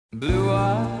Blue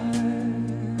eyes,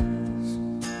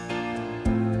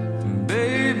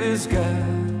 baby's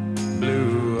got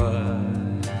blue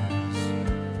eyes,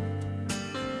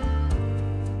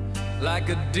 like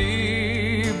a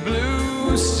deep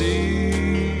blue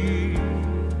sea,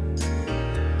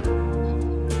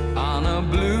 on a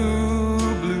blue,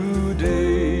 blue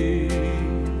day.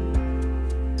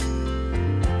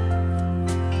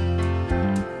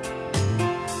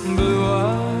 Blue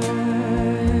eyes,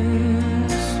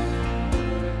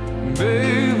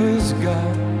 baby's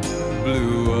got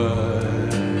blue eyes.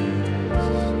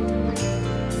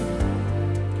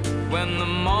 When the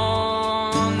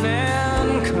morning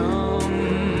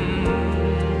comes,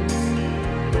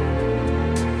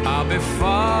 I'll be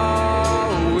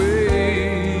far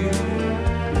away,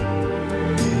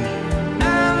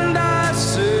 and I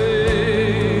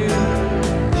say,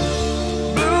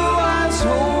 blue eyes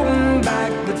holding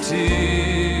back the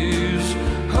tears,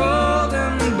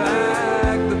 holding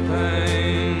back the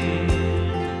pain.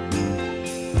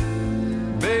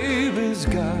 Baby's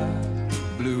got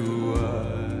blue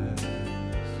eyes.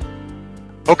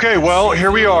 Okay, well,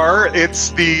 here we are.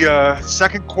 It's the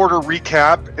second quarter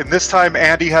recap, and this time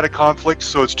Andy had a conflict,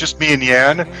 so it's just me and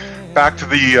Yan. Back to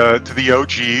the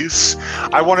OGs.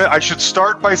 I should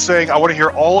start by saying I want to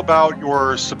hear all about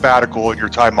your sabbatical and your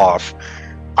time off.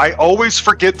 I always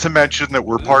forget to mention that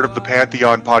we're part of the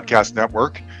Pantheon Podcast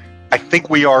Network. I think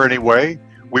we are anyway.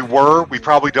 We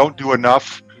probably don't do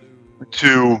enough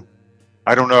to,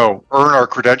 I don't know, earn our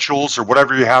credentials or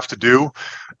whatever you have to do.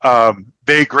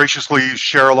 They graciously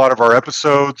share a lot of our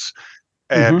episodes.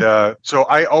 And so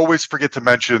I always forget to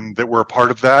mention that we're a part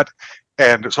of that.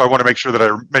 And so I want to make sure that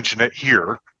I mention it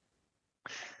here.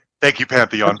 Thank you,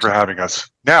 Pantheon, for having us.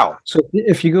 Now, so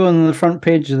if you go on the front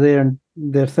page of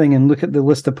their thing and look at the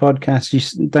list of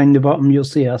podcasts, down the bottom, you'll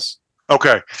see us.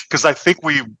 okay, because I think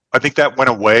that went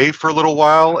away for a little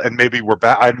while, and maybe we're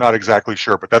back. I'm not exactly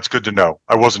sure, but that's good to know.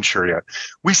 I wasn't sure yet.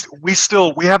 We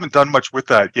haven't done much with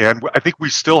that yet. I think we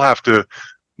still have to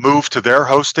move to their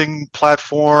hosting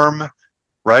platform,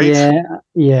 right?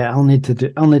 Yeah. I'll need to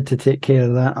take care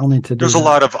of that. There's a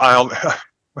lot of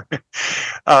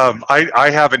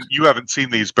you haven't seen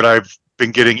these, but I've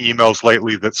been getting emails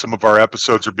lately that some of our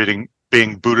episodes are being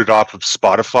booted off of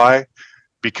Spotify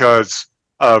because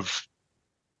of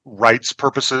rights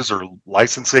purposes or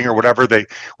licensing or whatever,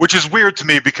 which is weird to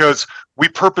me because we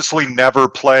purposely never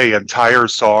play entire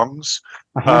songs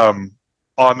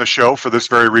on the show for this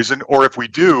very reason. Or if we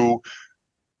do,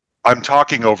 I'm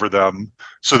talking over them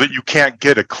so that you can't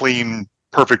get a clean,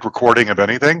 perfect recording of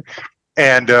anything.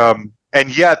 And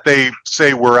yet they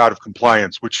say we're out of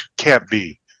compliance, which can't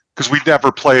be, because we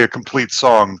never play a complete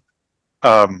song,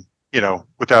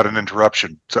 without an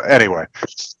interruption. So anyway,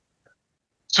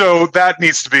 so that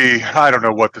needs to be, I don't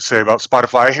know what to say about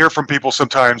Spotify. I hear from people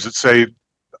sometimes that say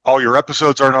all your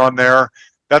episodes aren't on there.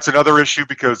 That's another issue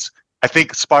because I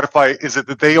think Spotify, is it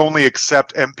that they only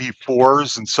accept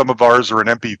MP4s and some of ours are in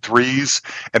MP3s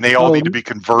and they all need to be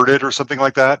converted or something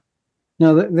like that?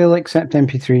 No, they'll accept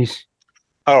MP3s.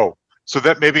 Oh, so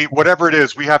that maybe whatever it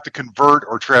is, we have to convert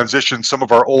or transition some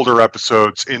of our older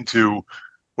episodes into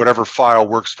whatever file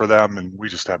works for them, and we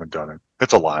just haven't done it.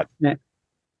 It's a lot.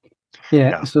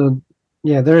 Yeah. So,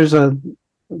 there's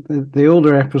the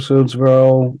older episodes were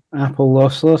all Apple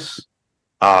lossless.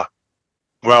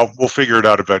 Well, we'll figure it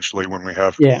out eventually when we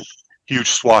have huge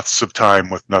swaths of time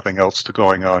with nothing else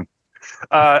going on.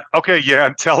 Okay,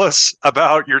 and tell us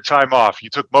about your time off. You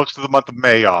took most of the month of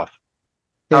May off.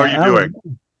 How are you doing?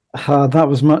 That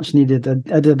was much needed.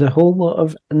 I did a whole lot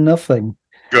of nothing.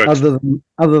 Good. Other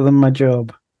than my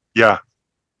job. Yeah.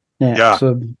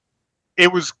 So it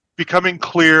was becoming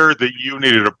clear that you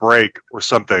needed a break or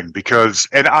something because,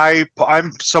 and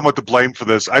I'm somewhat to blame for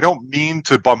this. I don't mean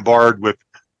to bombard with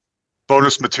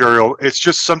bonus material. It's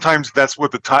just sometimes that's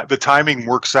what the timing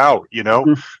works out.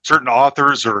 Certain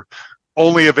authors are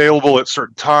only available at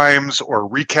certain times, or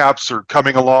recaps are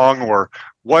coming along, or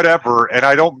whatever. And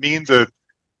I don't mean to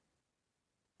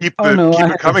keep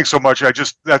it coming so much.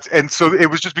 So it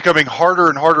was just becoming harder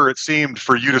and harder, it seemed,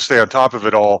 for you to stay on top of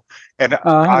it all. And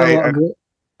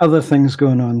other things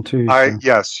going on too.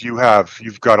 Yes,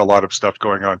 you've got a lot of stuff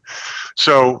going on.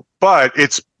 So, but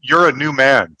you're a new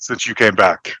man since you came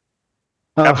back.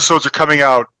 Episodes are coming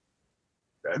out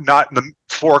not in the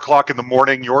 4:00 in the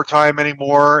morning your time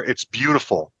anymore. It's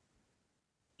beautiful.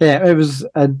 Yeah, it was.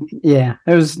 It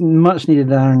was much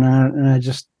needed, and I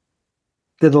just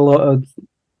did a lot of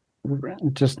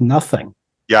just nothing.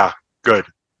 Yeah, good.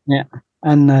 Yeah,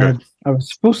 and I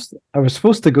was supposed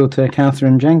to go to a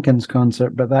Katherine Jenkins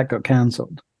concert, but that got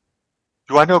cancelled.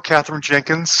 Do I know Katherine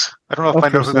Jenkins? I don't know if I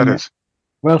know who that is.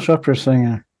 Welsh opera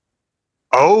singer.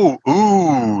 Oh,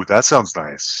 ooh, that sounds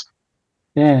nice.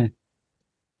 Yeah.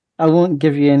 I won't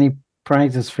give you any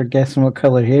prizes for guessing what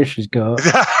color hair she's got.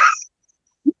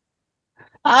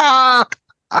 Ah!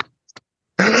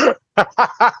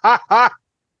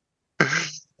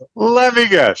 Let me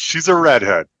guess. She's a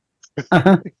redhead.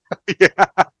 Yeah.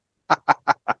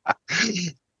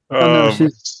 Oh no,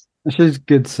 she's a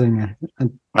good singer.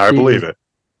 And I she believe is it.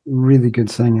 really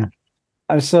good singer.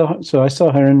 I saw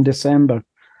her in December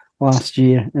last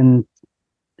year, and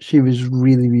she was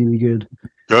really, really good.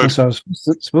 And Good. so I was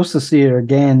supposed to see her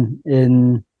again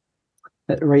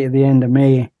right at the end of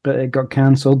May, but it got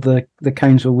cancelled. The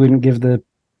council wouldn't give the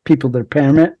people their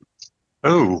permit,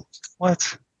 Oh,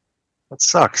 what? That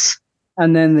sucks.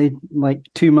 and then they like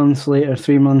 2 months later,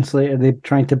 3 months later, they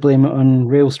tried to blame it on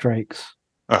rail strikes,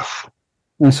 Ugh,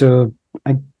 and so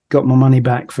I got my money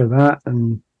back for that,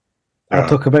 and I'll yeah.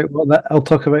 talk about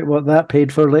what that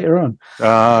paid for later on.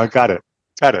 Got it.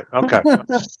 Okay.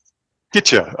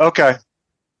 Get you. Okay.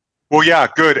 Well, yeah,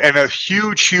 good. And a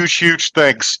huge, huge, huge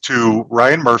thanks to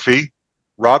Ryan Murphy,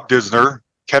 Rob Disner,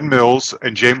 Ken Mills,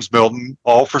 and James Milton,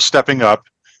 all for stepping up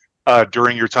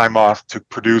during your time off to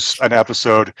produce an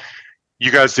episode.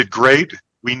 You guys did great.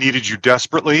 We needed you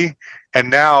desperately. And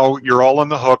now you're all on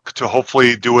the hook to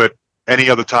hopefully do it any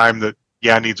other time that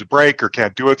needs a break or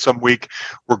can't do it some week.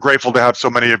 We're grateful to have so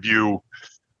many of you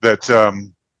that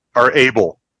are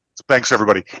able. So thanks,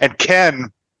 everybody. And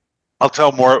Ken, I'll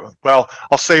tell more. Well,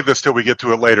 I'll save this till we get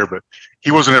to it later, but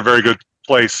he wasn't in a very good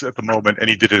place at the moment, and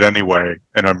he did it anyway,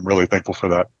 and I'm really thankful for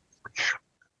that.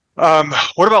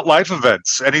 What about life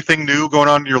events? Anything new going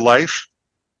on in your life?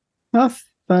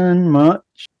 Nothing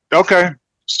much. Okay,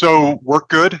 so work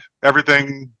good?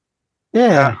 Everything?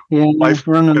 Yeah. Life,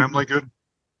 running. family good?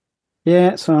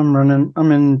 Yeah, so I'm running.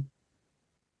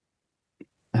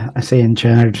 I say in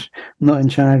charge. I'm not in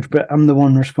charge, but I'm the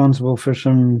one responsible for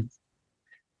some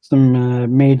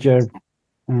major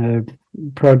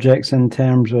projects in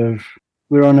terms of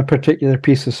we're on a particular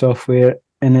piece of software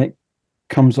and it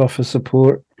comes off of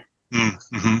support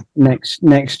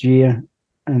next year,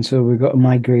 and so we've got to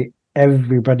migrate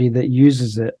everybody that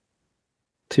uses it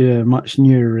to a much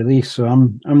newer release. So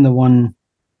I'm the one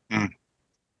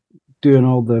doing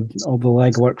all the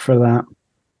legwork for that.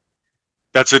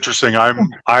 That's interesting.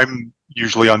 I'm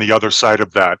usually on the other side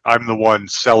of that. I'm the one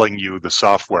selling you the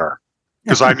software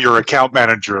because I'm your account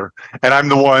manager, and I'm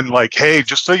the one like, hey,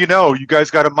 just so you know, you guys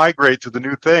got to migrate to the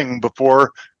new thing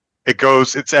before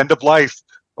it's end of life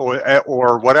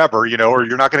or whatever, or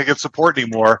you're not going to get support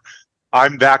anymore.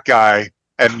 I'm that guy,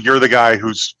 and you're the guy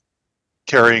who's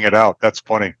carrying it out. That's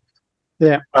funny.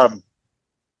 Yeah.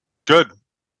 Good.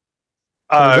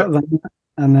 And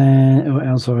then what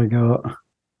else have I got?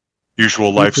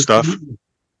 Usual life stuff.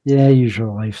 Yeah,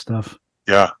 usual life stuff.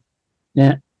 Yeah.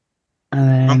 Yeah. And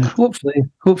then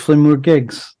hopefully more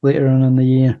gigs later on in the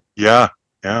year. Yeah.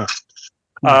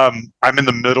 I'm in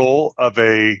the middle of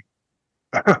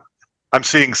I'm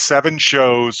seeing 7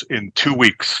 shows in 2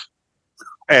 weeks.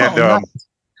 And nice.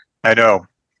 I know.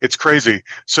 It's crazy.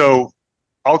 So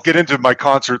I'll get into my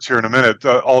concerts here in a minute,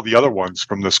 all the other ones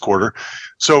from this quarter.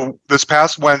 So this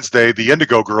past Wednesday, the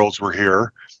Indigo Girls were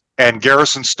here, and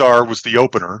Garrison Starr was the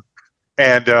opener.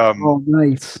 And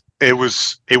nice. It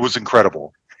was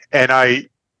incredible. And I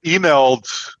emailed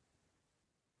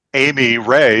Amy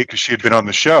Ray because she had been on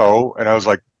the show, and I was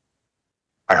like,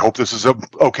 I hope this is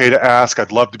okay to ask.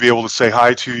 I'd love to be able to say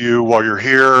hi to you while you're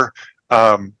here.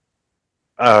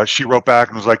 She wrote back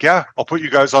and was like, yeah, I'll put you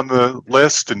guys on the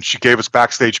list. And she gave us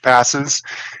backstage passes.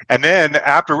 And then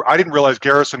after, I didn't realize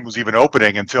Garrison was even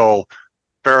opening until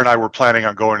Farrah and I were planning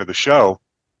on going to the show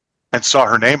and saw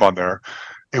her name on there.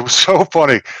 It was so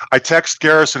funny. I texted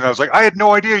Garrison and I was like, I had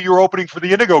no idea you were opening for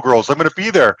the Indigo Girls. I'm going to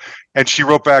be there. And she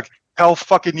wrote back, hell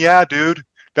fucking yeah, dude.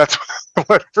 That's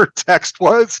what her text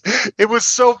was. It was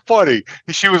so funny.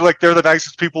 She was like, they're the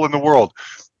nicest people in the world.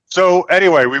 So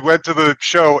anyway, we went to the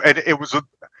show, and it was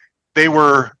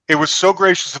so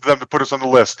gracious of them to put us on the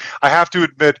list. I have to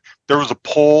admit, there was a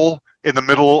pole in the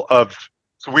middle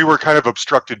so we were kind of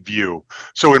obstructed view.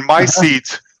 So in my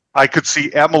seat, I could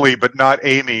see Emily, but not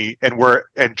Amy, and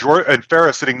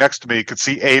Farrah sitting next to me could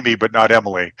see Amy, but not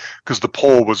Emily, because the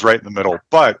pole was right in the middle.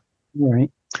 But right.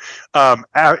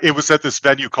 It was at this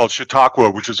venue called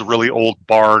Chautauqua, which is a really old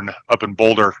barn up in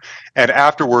Boulder. And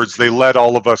afterwards, they led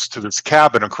all of us to this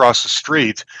cabin across the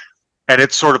street, and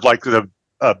it's sort of like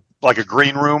like a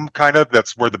green room, kind of.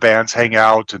 That's where the bands hang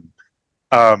out.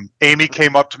 And Amy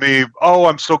came up to me. Oh,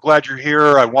 I'm so glad you're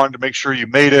here. I wanted to make sure you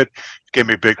made it. She gave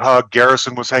me a big hug.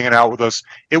 Garrison was hanging out with us.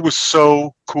 It was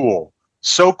so cool,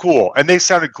 and they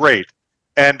sounded great.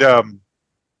 And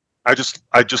I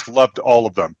just loved all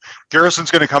of them.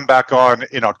 Garrison's going to come back on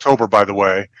in October, by the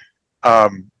way.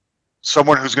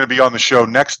 Someone who's going to be on the show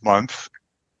next month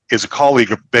is a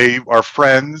colleague. They are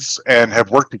friends and have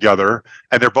worked together,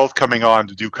 and they're both coming on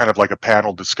to do kind of like a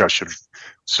panel discussion.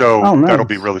 So Oh, nice. that'll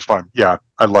be really fun. Yeah,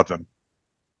 I love them.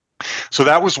 So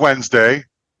that was Wednesday.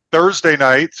 Thursday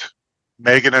night,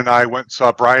 Megan and I went and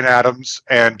saw Bryan Adams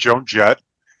and Joan Jett,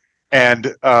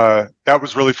 and that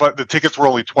was really fun. The tickets were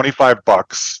only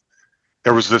 $25.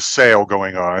 There was this sale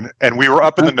going on, and we were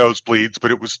up in the nosebleeds,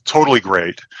 but it was totally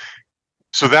great.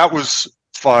 So that was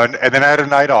fun. And then I had a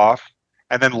night off.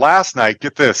 And then last night,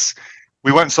 get this,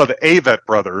 we went and saw the Avett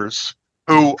Brothers,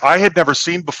 who I had never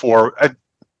seen before. And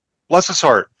bless his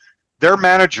heart, their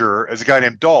manager is a guy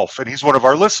named Dolph, and he's one of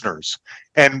our listeners.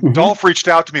 And Dolph reached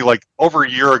out to me like over a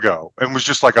year ago and was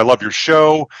just like, I love your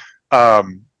show.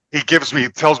 He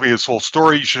tells me his whole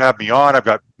story. You should have me on. I've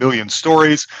got a million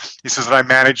stories. He says that I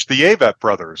managed the Avett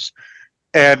Brothers.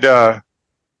 And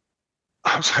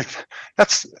I was like,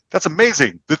 that's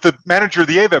amazing that the manager of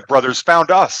the Avett Brothers found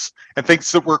us and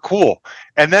thinks that we're cool.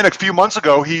 And then a few months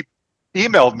ago, he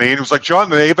emailed me and was like, John,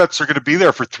 the Avetts are going to be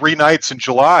there for 3 nights in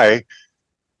July.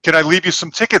 Can I leave you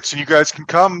some tickets and you guys can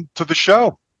come to the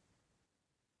show?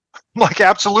 I'm like,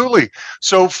 absolutely.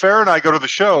 So Farrah and I go to the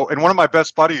show, and one of my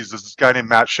best buddies is this guy named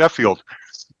Matt Sheffield.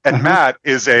 And Matt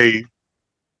is a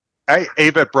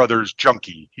Avett Brothers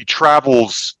junkie. He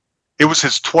travels. It was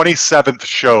his 27th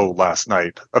show last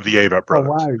night of the Avett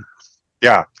Brothers. Oh, wow.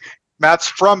 Yeah. Matt's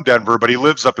from Denver, but he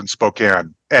lives up in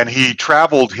Spokane. And he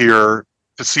traveled here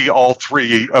to see all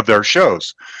 3 of their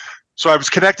shows. So I was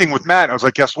connecting with Matt, and I was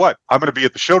like, guess what? I'm going to be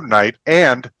at the show tonight,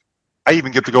 and I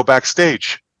even get to go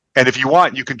backstage. And if you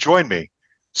want, you can join me.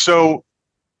 So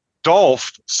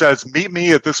Dolph says, meet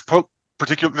me at this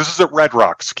particular, this is at Red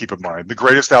Rocks, keep in mind, the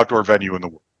greatest outdoor venue in the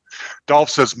world. Dolph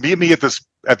says, meet me at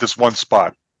this one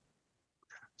spot.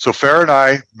 So Farrah and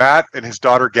I, Matt and his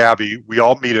daughter Gabby, we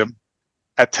all meet him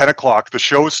at 10 o'clock. The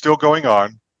show is still going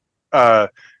on.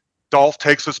 Dolph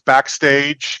takes us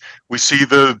backstage. We see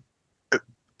the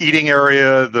eating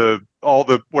area,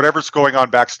 whatever's going on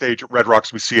backstage at Red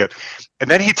Rocks, we see it. And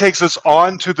then he takes us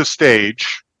onto the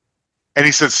stage and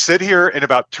he says, sit here, in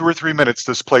about 2 or 3 minutes,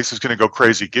 this place is going to go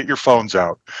crazy. Get your phones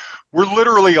out. We're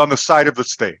literally on the side of the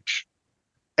stage.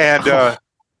 And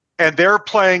and they're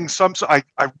playing I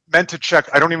meant to check.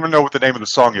 I don't even know what the name of the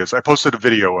song is. I posted a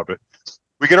video of it.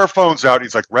 We get our phones out.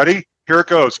 He's like, ready? Here it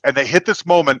goes. And they hit this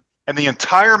moment, and the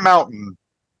entire mountain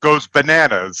goes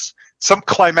bananas. Some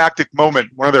climactic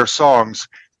moment, one of their songs.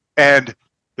 And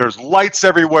there's lights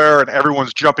everywhere, and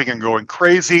everyone's jumping and going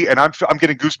crazy. And I'm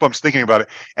getting goosebumps thinking about it.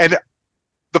 And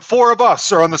the 4 of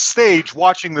us are on the stage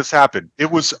watching this happen. It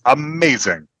was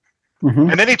amazing.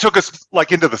 And then he took us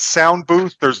like into the sound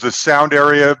booth. There's this sound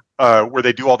area where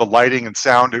they do all the lighting and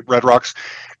sound at Red Rocks.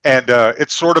 And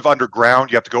it's sort of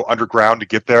underground. You have to go underground to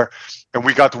get there. And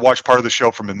we got to watch part of the show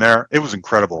from in there. It was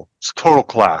incredible. It's total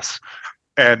class.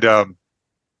 And so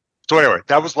anyway,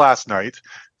 that was last night.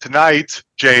 Tonight,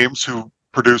 James, who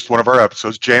produced one of our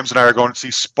episodes, James and I are going to see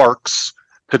Sparks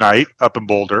tonight up in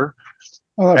Boulder.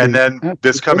 And then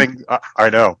this coming,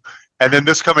 I know. And then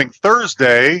this coming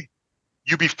Thursday,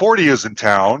 UB40 is in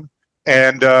town,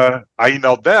 and I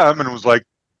emailed them and was like,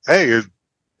 hey, it'd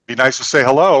be nice to say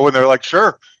hello. And they're like,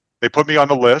 sure. They put me on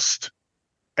the list.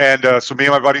 And so me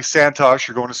and my buddy Santosh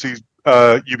are going to see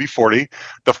UB40.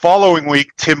 The following week,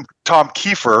 Tom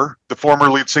Kiefer, the former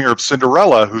lead singer of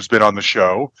Cinderella, who's been on the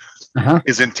show,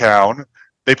 is in town.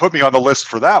 They put me on the list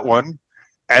for that one.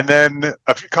 And then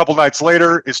a couple nights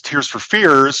later is Tears for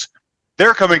Fears.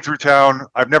 They're coming through town.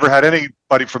 I've never had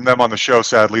anybody from them on the show,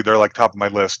 sadly. They're like top of my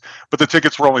list. But the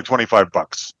tickets were only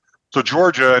 $25. So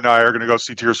Georgia and I are going to go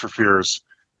see Tears for Fears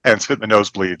and sit in the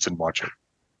nosebleeds and watch it.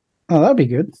 Oh, that'd be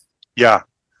good. Yeah.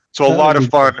 So a lot of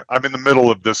fun. I'm in the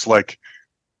middle of this like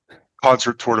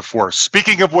concert tour de force.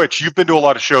 Speaking of which, you've been to a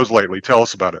lot of shows lately. Tell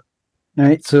us about it. All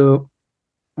right. So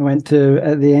I went to,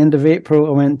 at the end of April,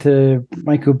 I went to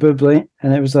Michael Bublé,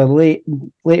 and it was a late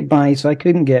buy, so I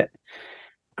couldn't get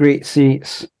great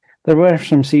seats. There were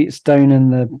some seats down on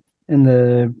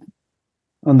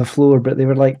the floor, but they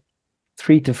were like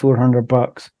 $300 to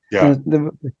 $400. Yeah.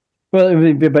 Well, it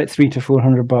would be about $300 to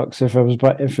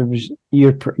 $400 if it was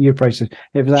year prices.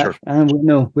 It was Sure.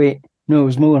 No, it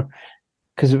was more,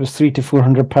 because it was £300 to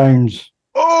 £400.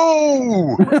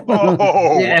 Oh,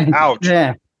 Yeah. Ouch.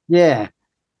 Yeah.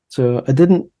 So I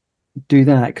didn't do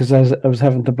that because I was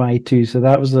having to buy 2. So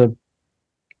that was a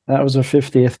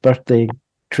 50th birthday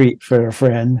treat for a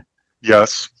friend.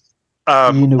 Yes.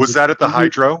 Was that at the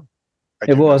Hydro?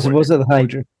 It was at the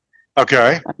Hydro.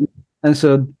 Okay. And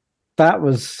so that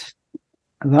was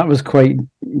that was quite.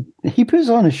 He puts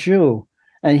on a show,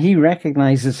 and he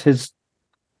recognizes his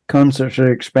concerts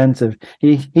are expensive.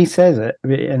 He says it,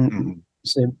 and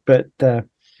but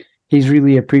he's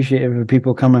really appreciative of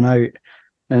people coming out,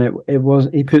 and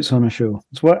he puts on a show.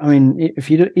 It's what I mean.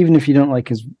 Even if you don't like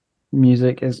his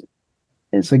music,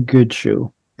 it's a good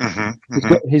show.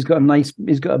 He's got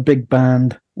a big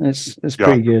band. It's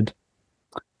pretty good.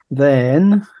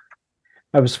 Then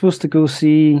I was supposed to go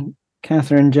see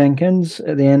Catherine Jenkins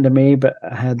at the end of May, but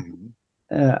I had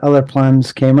other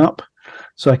plans came up,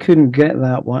 so I couldn't get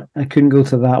that one. I couldn't go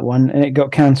to that one, and it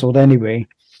got cancelled anyway.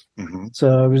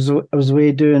 So I was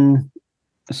away doing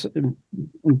some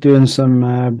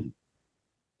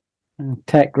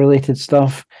tech related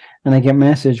stuff, and I get a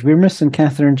message, we're missing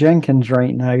Catherine Jenkins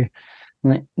right now. I'm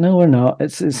like, no, we're not.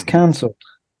 It's cancelled.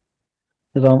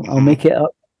 But I'll make it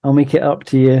up. I'll make it up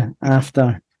to you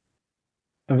after.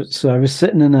 So I was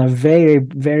sitting in a very,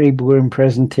 very boring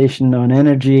presentation on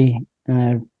energy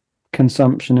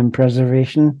consumption and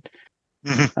preservation.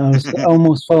 I was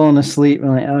almost falling asleep. I'm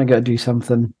like, I got to do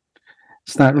something.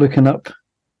 Start looking up.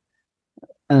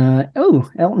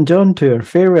 Elton John tour,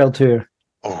 farewell tour.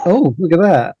 Oh, look at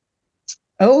that.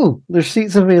 Oh, there's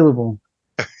seats available.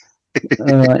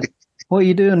 Like, what are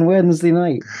you doing Wednesday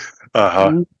night?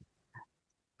 And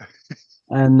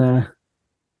I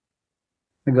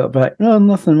got back, no,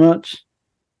 nothing much.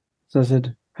 So I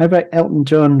said, how about Elton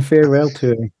John farewell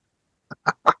tour?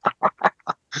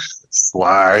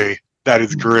 Sly. That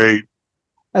is great.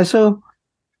 And so,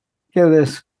 get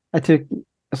this.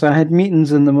 I had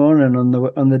meetings in the morning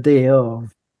on the day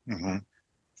of.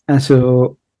 And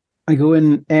so I go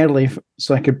in early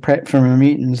so I could prep for my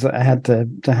meetings that I had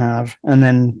to have. And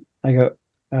then I got,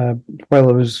 while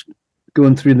I was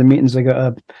going through the meetings, I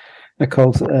got a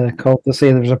call to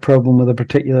say there was a problem with a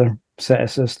particular set of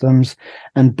systems,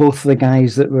 and both the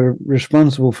guys that were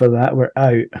responsible for that were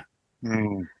out.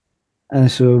 And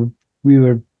so we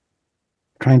were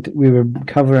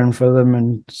covering for them,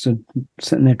 and so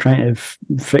sitting there trying to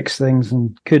fix things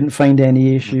and couldn't find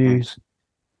any issues.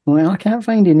 Well, I can't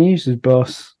find any issues,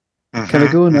 boss. Can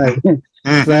I go now?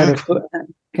 I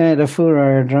had a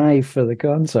 4-hour drive for the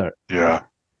concert. Yeah.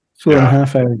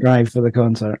 4.5-hour drive for the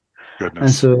concert. Goodness.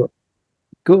 And so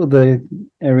go to the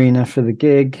arena for the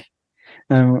gig,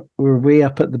 and we're way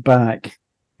up at the back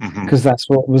because that's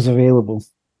what was available.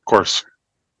 Of course.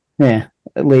 Yeah,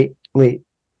 late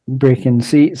breaking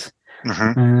seats.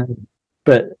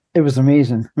 But it was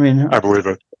amazing. I mean, I believe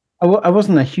it. I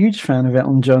wasn't a huge fan of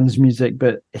Elton John's music,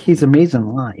 but he's amazing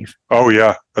live. Oh,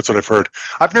 yeah. That's what I've heard.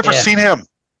 I've never seen him.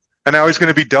 And now he's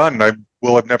going to be done. I've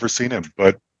never seen him,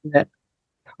 but... Yeah.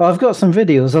 Well, I've got some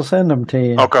videos. I'll send them to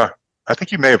you. Okay. I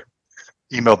think you may have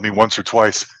emailed me once or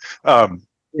twice.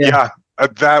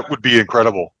 That would be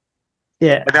incredible.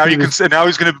 Yeah. And now now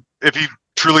he's going to, if he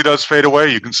truly does fade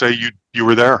away, you can say you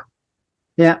were there.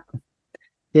 Yeah.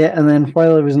 Yeah, and then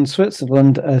while I was in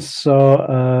Switzerland, I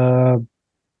saw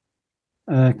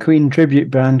a Queen tribute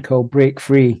band called Break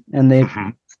Free, and they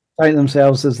cite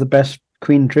themselves as the best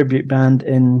Queen tribute band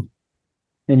in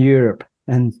Europe,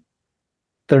 and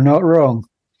they're not wrong.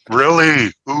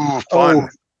 Really? Ooh, fun. Oh,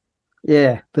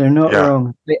 yeah, they're not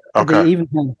wrong. They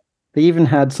even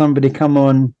had somebody come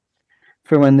on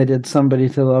for when they did Somebody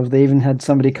to Love. They even had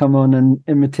somebody come on and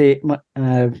imitate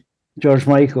George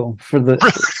Michael for the.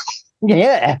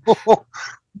 Yeah.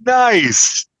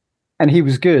 Nice. And he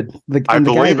was good. I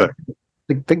believe it.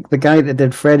 The guy that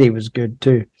did Freddie was good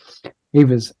too. He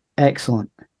was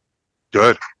excellent.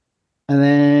 Good. And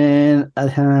then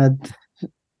I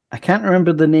can't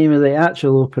remember the name of the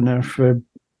actual opener for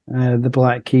the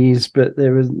Black Keys, but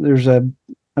there's a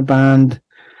band.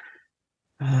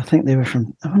 I want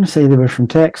to say they were from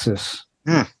Texas.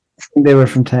 I think they were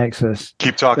from Texas.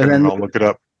 Keep talking and I'll look it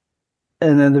up.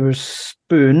 And then there was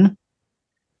Spoon.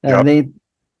 The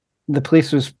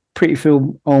place was pretty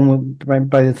full on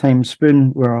by the time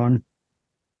Spoon were on.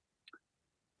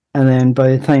 And then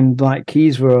by the time Black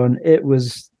Keys were on, it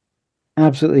was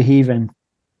absolutely heaving.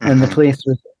 And the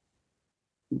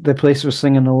place was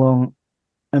singing along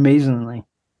amazingly.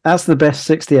 That's the best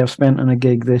 60 I've spent on a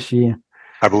gig this year.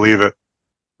 I believe it.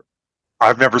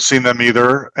 I've never seen them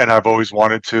either, and I've always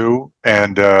wanted to,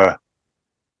 and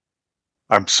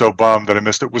I'm so bummed that I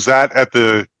missed it. Was that at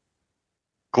in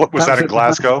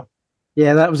Glasgow?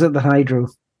 Yeah, that was at the Hydro.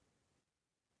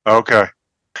 Okay.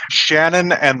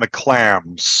 Shannon and the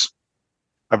Clams.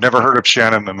 I've never heard of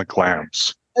Shannon and the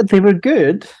Clams. They were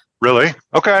good. Really?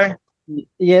 Okay.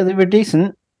 Yeah, they were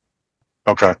decent.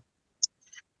 Okay.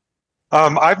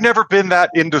 I've never been that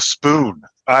into Spoon.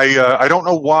 I don't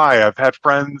know why. I've had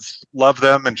friends love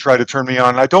them and try to turn me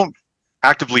on. I don't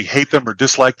actively hate them or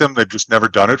dislike them. They've just never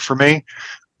done it for me.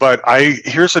 But I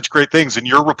hear such great things, and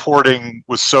your reporting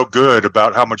was so good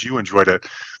about how much you enjoyed it.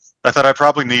 I thought I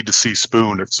probably need to see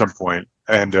Spoon at some point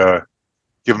and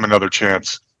give them another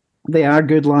chance. They are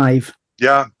good live.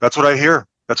 Yeah, that's what I hear.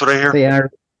 That's what I hear.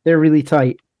 They're really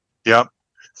tight. Yeah.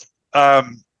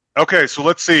 Okay, so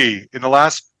let's see. In the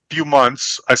last few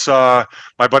months, I saw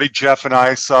my buddy Jeff and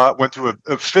I went to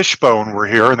a Fishbone were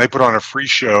here, and they put on a free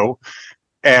show,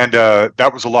 and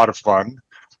that was a lot of fun.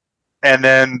 And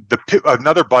then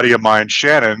another buddy of mine,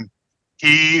 Shannon,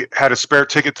 he had a spare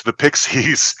ticket to the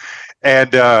Pixies,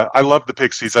 and I love the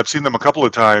Pixies. I've seen them a couple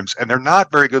of times, and they're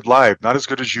not very good live, not as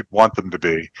good as you'd want them to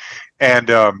be. And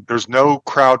there's no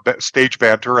crowd stage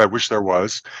banter. I wish there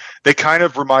was. They kind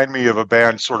of remind me of a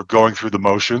band sort of going through the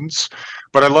motions,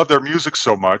 but I love their music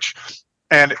so much.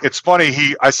 And it's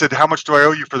funny, I said, how much do I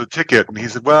owe you for the ticket? And he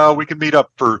said, well, we can meet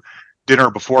up for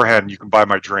dinner beforehand. You can buy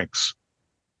my drinks.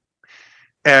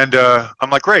 And I'm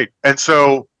like, great. And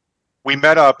so we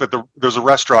met up at there's a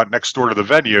restaurant next door to the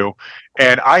venue,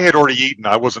 and I had already eaten.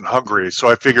 I wasn't hungry. So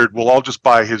I figured, well, I'll just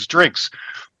buy his drinks.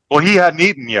 Well, he hadn't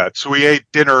eaten yet. So we ate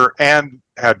dinner and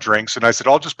had drinks. And I said,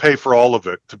 I'll just pay for all of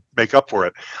it to make up for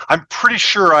it. I'm pretty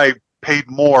sure I paid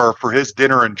more for his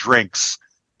dinner and drinks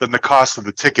than the cost of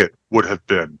the ticket would have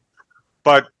been.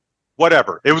 But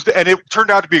whatever. And it turned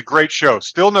out to be a great show.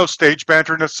 Still no stage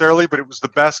banter necessarily, but it was the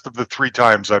best of the 3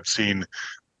 times I've seen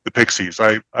the Pixies.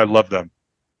 I love them.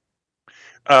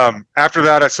 After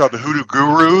that, I saw the Hoodoo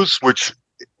Gurus, which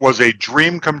was a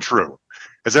dream come true.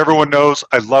 As everyone knows,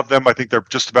 I love them. I think they're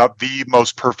just about the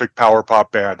most perfect power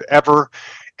pop band ever,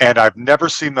 and I've never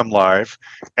seen them live.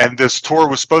 And this tour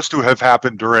was supposed to have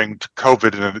happened during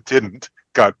COVID, and it didn't,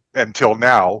 until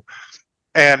now.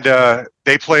 And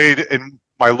they played in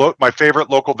my favorite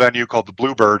local venue called the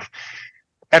Bluebird.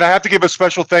 And I have to give a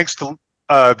special thanks to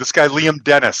this guy, Liam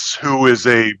Dennis, who is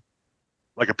a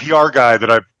PR guy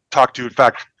that I've talked to. In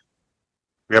fact,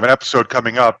 we have an episode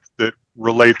coming up that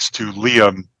relates to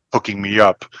Liam hooking me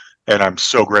up, and I'm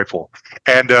so grateful.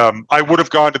 And I would have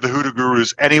gone to the Hoodoo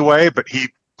Gurus anyway, but he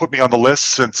put me on the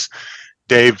list since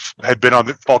Dave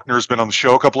Faulkner's been on the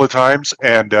show a couple of times,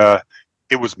 and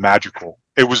it was magical.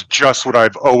 It was just what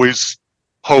I've always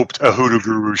hoped a Hoodoo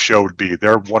Guru show would be.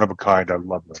 They're one of a kind. I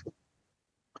love them.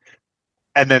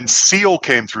 And then Seal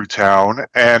came through town,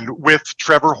 and with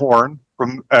Trevor Horn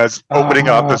as opening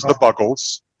up as the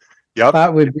Buggles. Yep,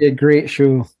 that would be a great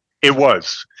show. It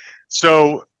was.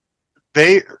 So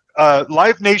they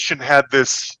Live Nation has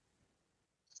this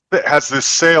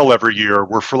sale every year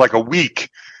where for like a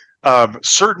week,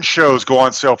 certain shows go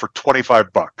on sale for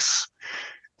 $25.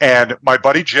 And my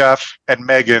buddy Jeff and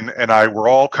Megan and I were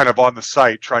all kind of on the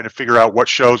site trying to figure out what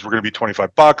shows were going to be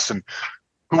 $25 and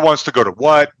who wants to go to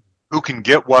what, who can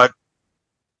get what.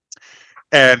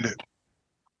 And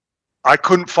I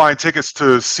couldn't find tickets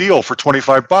to Seal for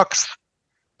 $25,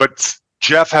 but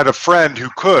Jeff had a friend who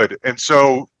could. And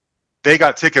so they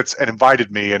got tickets and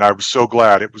invited me, and I was so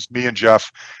glad. It was me and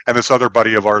Jeff and this other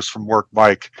buddy of ours from work,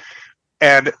 Mike.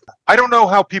 And I don't know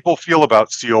how people feel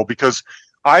about Seal because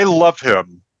I love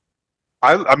him.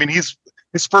 I mean, his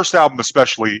first album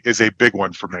especially is a big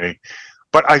one for me.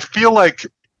 But I feel like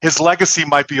his legacy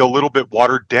might be a little bit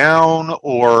watered down,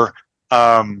 or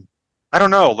I don't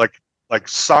know, like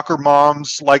soccer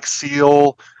moms like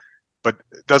Seal, but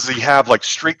does he have like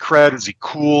street cred? Is he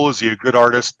cool? Is he a good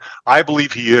artist? I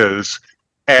believe he is.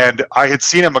 And I had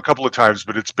seen him a couple of times,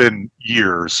 but it's been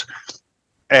years.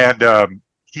 And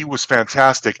he was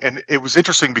fantastic. And it was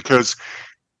interesting because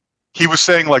he was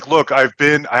saying, like, look, I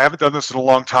haven't done this in a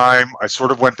long time. I sort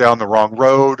of went down the wrong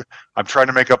road. I'm trying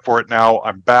to make up for it now.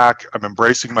 I'm back. I'm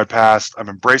embracing my past. I'm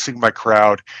embracing my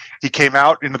crowd. He came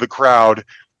out into the crowd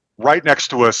right next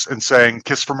to us and sang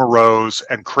Kiss from a Rose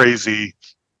and Crazy.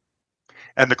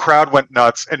 And the crowd went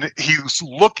nuts. And he's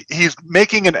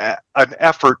making an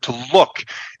effort to look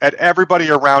at everybody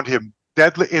around him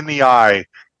deadly in the eye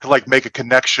to like make a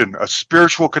connection, a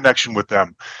spiritual connection with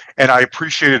them. And I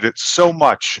appreciated it so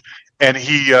much. And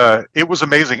it was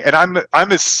amazing. And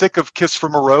I'm as sick of Kiss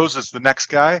from a Rose as the next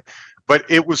guy, but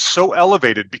it was so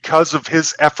elevated because of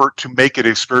his effort to make it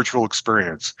a spiritual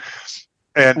experience.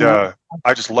 And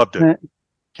I just loved it.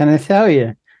 Can I tell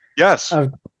you? Yes.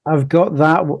 I've got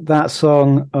that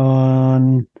song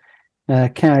on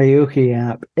karaoke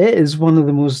app. It is one of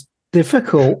the most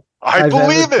difficult I've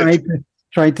ever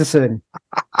tried to sing.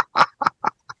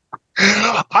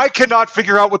 I cannot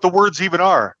figure out what the words even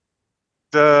are.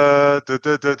 I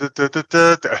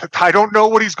don't know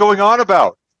what he's going on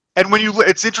about. And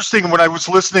it's interesting when I was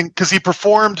listening because he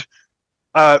performed.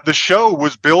 The show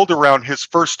was billed around his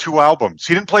first 2 albums.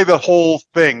 He didn't play the whole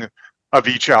thing of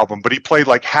each album, but he played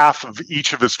like half of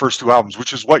each of his first two albums,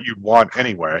 which is what you'd want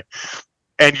anyway.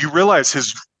 And you realize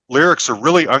his lyrics are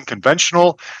really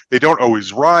unconventional. They don't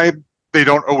always rhyme. They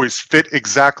don't always fit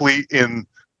exactly in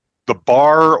the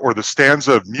bar or the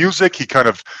stanza of music. He kind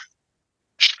of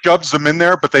shoves them in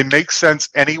there, but they make sense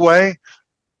anyway.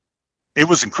 It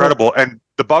was incredible. And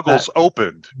the Buggles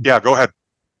opened. Yeah, go ahead.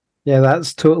 Yeah,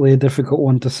 that's totally a difficult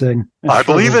one to sing. I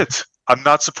believe it. I'm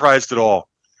not surprised at all.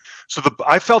 So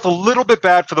I felt a little bit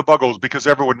bad for the Buggles because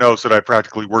everyone knows that I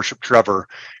practically worship Trevor.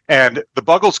 And the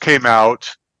Buggles came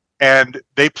out and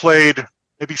they played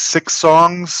maybe 6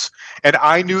 songs, and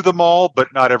I knew them all,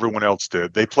 but not everyone else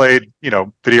did. They played,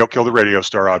 Video Killed the Radio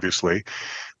Star, obviously.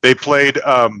 They played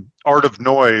Art of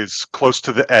Noise, Close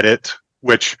to the Edit,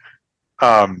 which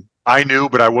I knew,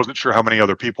 but I wasn't sure how many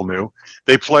other people knew.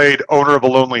 They played Owner of a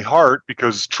Lonely Heart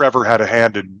because Trevor had a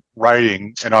hand in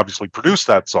writing and obviously produced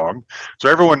that song. So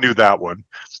everyone knew that one.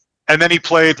 And then he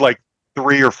played like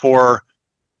 3 or 4.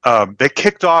 They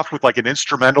kicked off with like an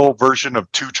instrumental version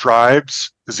of Two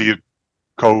Tribes because he had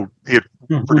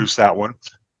produced that one.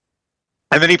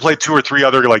 And then he played 2 or 3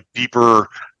 other like deeper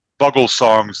Buggles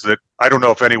songs that I don't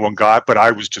know if anyone got, but I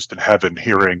was just in heaven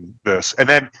hearing this. And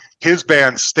then his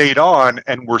band stayed on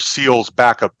and were Seal's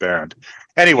backup band.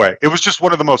 Anyway, it was just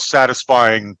one of the most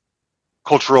satisfying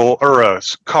cultural or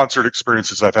concert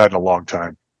experiences I've had in a long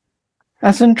time.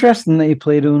 That's interesting that he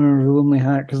played Owner of a Lonely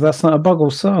Heart because that's not a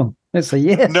Buggles song. It's a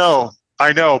yes. No,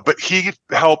 I know, but he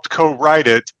helped co-write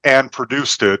it and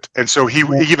produced it. And so he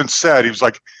even said, he was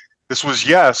like, this was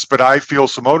yes, but I feel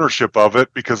some ownership of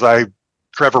it because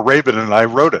Trevor Rabin and I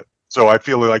wrote it. So I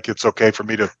feel like it's okay for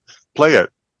me to play it.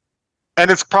 And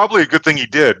it's probably a good thing he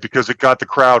did because it got the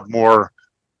crowd more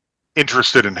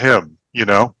interested in him,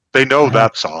 They know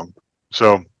that song.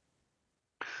 So,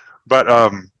 but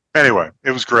anyway,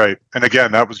 it was great. And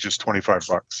again, that was just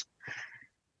 $25.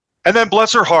 And then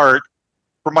bless her heart,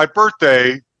 for my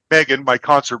birthday, Megan, my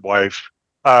concert wife,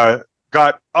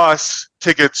 got us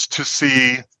tickets to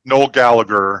see Noel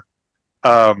Gallagher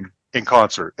in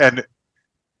concert. And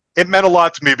it meant a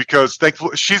lot to me because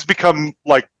thankfully she's become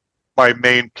like my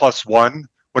main +1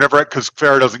 whenever, because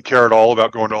Farrah doesn't care at all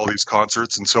about going to all these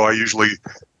concerts. And so I usually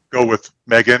go with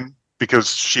Megan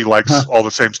because she likes all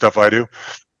the same stuff I do.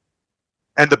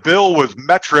 And the bill was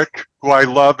Metric, who I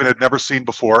love and had never seen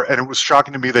before. And it was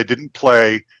shocking to me they didn't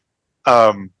play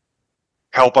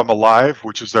Help I'm Alive,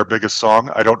 which is their biggest song.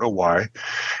 I don't know why.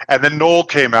 And then Noel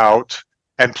came out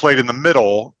and played in the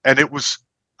middle. And it was,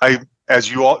 as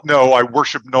you all know, I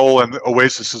worship Noel and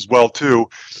Oasis as well, too.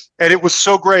 And it was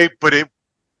so great, but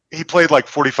he played like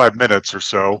 45 minutes or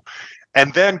so.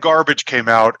 And then Garbage came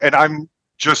out, and I'm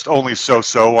just only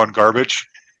so-so on Garbage.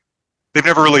 They've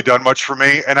never really done much for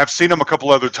me, and I've seen them a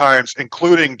couple other times,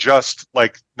 including just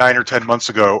like 9 or 10 months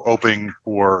ago, opening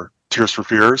for Tears for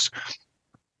Fears.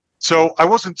 So I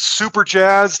wasn't super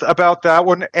jazzed about that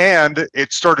one, and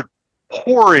it started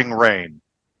pouring rain.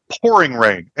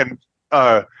 And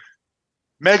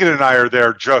Megan and I are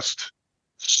there just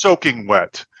soaking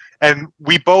wet. And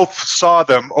we both saw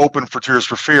them open for Tears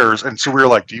for Fears, and so we were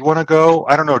like, do you want to go?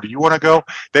 I don't know, do you want to go?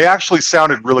 They actually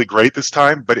sounded really great this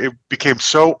time, but it became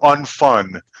so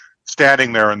unfun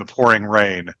standing there in the pouring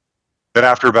rain that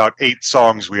after about 8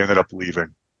 songs, we ended up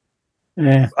leaving.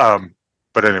 Yeah.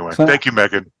 But anyway, thank you,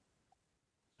 Megan.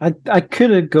 I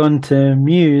could have gone to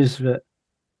Muse, but...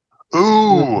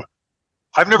 Ooh!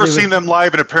 I've never seen them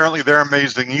live, and apparently they're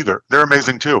amazing either. They're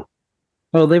amazing too.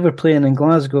 Well, they were playing in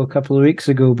Glasgow a couple of weeks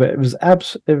ago, but it was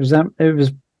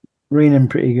raining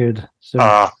pretty good. So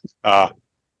by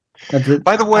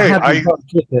the way, I got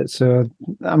tickets, so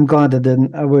I'm glad I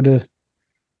didn't. I would have.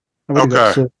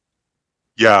 Okay.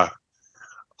 Yeah,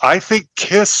 I think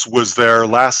Kiss was there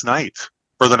last night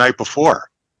or the night before.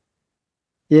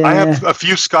 Yeah, I have a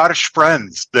few Scottish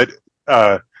friends that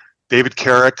David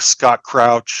Carrick, Scott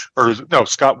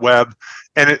Webb,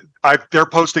 and they're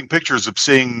posting pictures of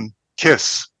seeing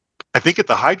Kiss, I think at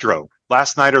the Hydro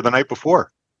last night or the night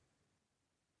before.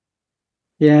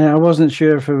 Yeah, I wasn't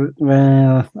sure if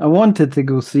I wanted to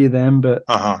go see them, but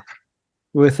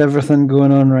with everything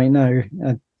going on right now,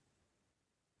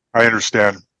 I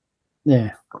understand.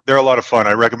 Yeah, they're a lot of fun.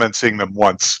 I recommend seeing them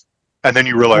once, and then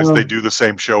you realize they do the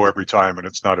same show every time, and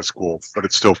it's not as cool, but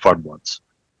it's still fun once.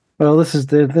 Well, this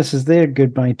is their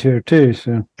goodbye tour too.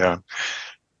 So yeah.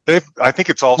 I think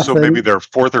it's also maybe their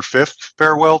 4th or 5th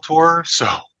farewell tour, so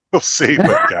we'll see.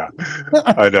 But yeah,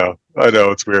 I know,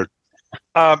 it's weird.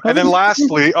 And then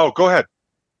lastly, go ahead.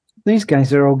 These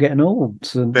guys are all getting old,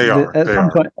 so they are.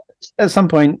 At some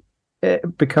point,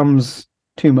 it becomes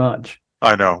too much.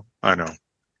 I know.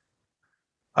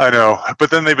 I know,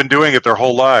 but then they've been doing it their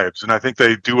whole lives, and I think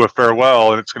they do a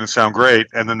farewell, and it's going to sound great,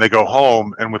 and then they go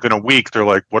home, and within a week, they're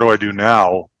like, "What do I do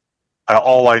now?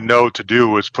 All I know to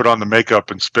do is put on the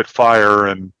makeup and spit fire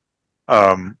and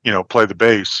play the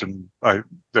bass." And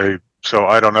so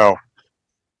I don't know.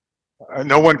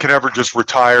 No one can ever just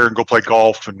retire and go play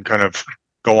golf and kind of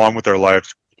go on with their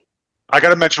life. I got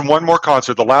to mention one more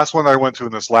concert. The last one I went to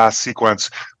in this last sequence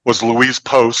was Louise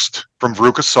Post from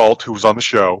Veruca Salt, who was on the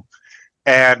show.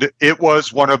 And it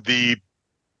was one of the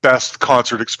best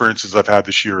concert experiences I've had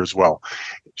this year as well.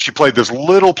 She played this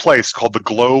little place called the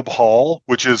Globe Hall,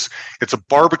 it's a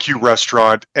barbecue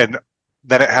restaurant, and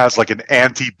then it has like an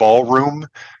anti-ballroom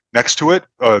next to it,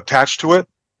 attached to it.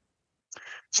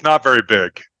 It's not very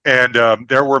big. And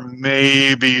there were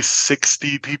maybe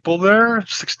 60 people there,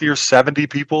 60 or 70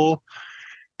 people.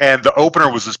 And the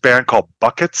opener was this band called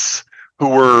Buckets, who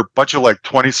were a bunch of like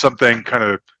 20-something kind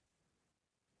of,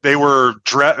 they were,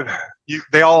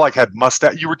 they all like had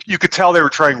mustache. You could tell they were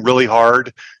trying really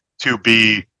hard to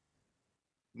be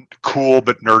cool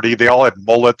but nerdy. They all had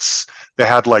mullets. They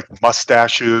had like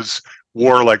mustaches,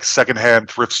 wore like secondhand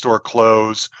thrift store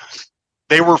clothes.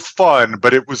 They were fun,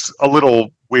 but it was a little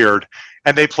weird.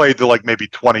 And they played to like maybe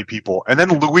 20 people. And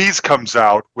then Louise comes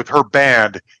out with her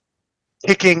band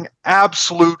kicking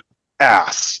absolute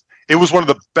ass. It was one of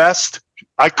the best.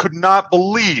 I could not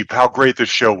believe how great this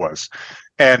show was.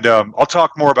 And I'll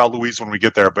talk more about Louise when we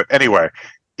get there. But anyway,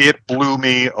 it blew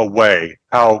me away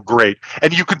how great.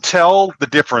 And you can tell the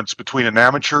difference between an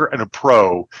amateur and a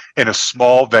pro in a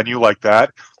small venue like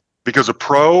that, because a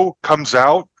pro comes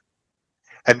out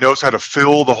and knows how to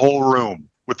fill the whole room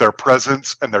with their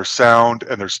presence and their sound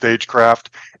and their stagecraft,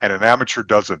 and an amateur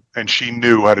doesn't. And she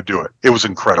knew how to do it. It was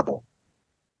incredible.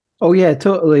 Oh yeah,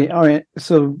 totally. All right.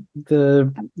 So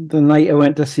the night I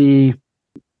went to see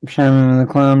Shannon and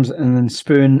the Clams, and then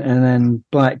Spoon, and then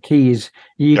Black Keys,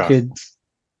 you could.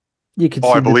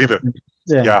 Oh, I believe it.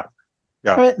 Yeah.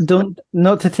 But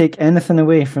not to take anything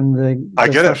away from the I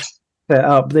get it. Set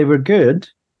up. They were good,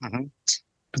 mm-hmm.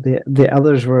 But the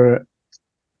others were.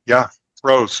 Yeah,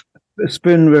 pros.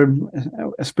 Spoon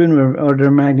were order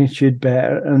of magnitude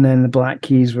better, and then the Black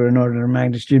Keys were an order of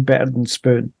magnitude better than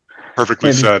Spoon.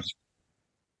 Perfectly said.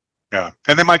 Yeah,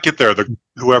 and they might get there.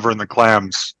 Whoever in the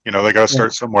Clams, they got to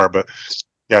start somewhere. But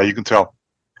yeah, you can tell.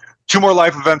 2 more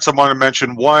live events I want to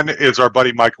mention. One is our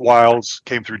buddy Mike Wiles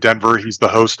came through Denver. He's the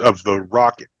host of the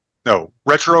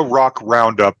Retro Rock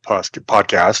Roundup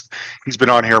podcast. He's been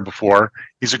on here before.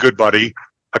 He's a good buddy.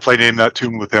 I play Name That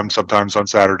Tune with him sometimes on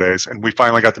Saturdays, and we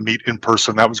finally got to meet in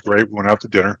person. That was great. We went out to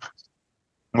dinner,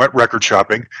 went record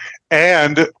shopping,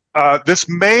 and this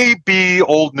may be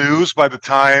old news by the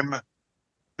time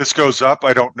this goes up.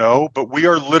 I don't know, but we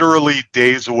are literally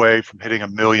days away from hitting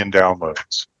 1 million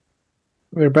downloads.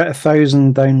 We're about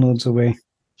 1,000 downloads away.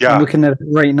 Yeah. I'm looking at it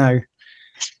right now.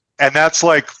 And that's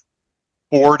like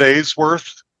 4 days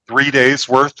worth, 3 days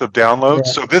worth of downloads.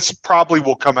 Yeah. So this probably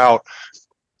will come out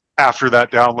after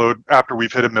that download, after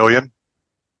we've hit 1 million.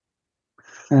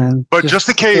 But just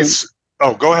in case,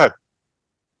 go ahead.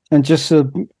 And just so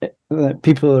that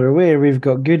people are aware, we've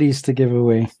got goodies to give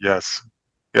away. Yes.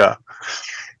 Yeah.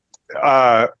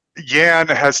 Jan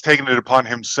has taken it upon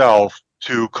himself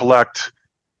to collect,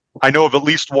 I know of at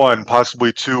least 1,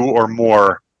 possibly 2 or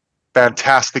more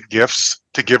fantastic gifts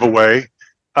to give away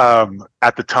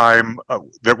at the time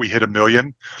that we hit 1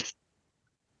 million.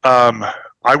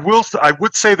 I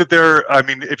would say that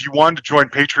if you wanted to join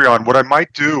Patreon, what I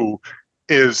might do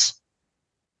is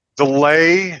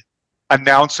delay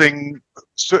announcing.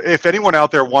 So if anyone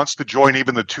out there wants to join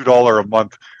even the $2 a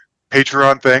month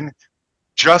Patreon thing,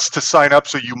 just to sign up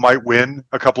so you might win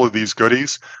a couple of these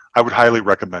goodies, I would highly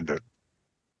recommend it.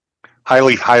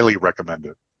 Highly, highly recommend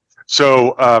it.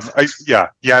 So,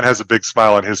 Jan has a big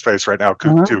smile on his face right now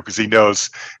too, because he knows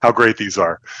how great these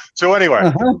are. So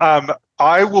anyway,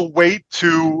 I will wait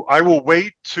to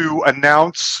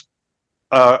announce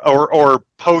or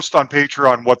post on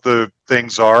Patreon what the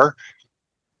things are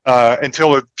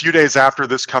until a few days after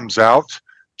this comes out,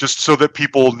 just so that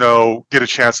people get a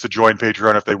chance to join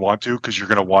Patreon if they want to, because you're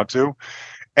going to want to.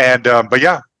 And but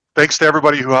yeah, thanks to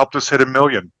everybody who helped us hit 1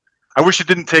 million. I wish it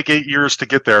didn't take 8 years to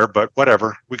get there, but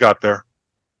whatever, we got there.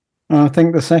 I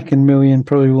think the second million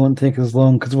probably won't take as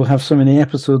long because we'll have so many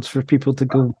episodes for people to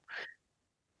go.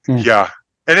 Yeah.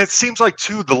 And it seems like,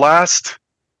 too, the last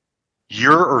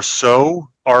year or so,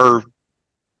 our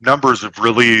numbers have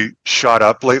really shot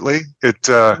up lately.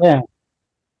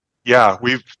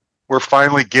 We're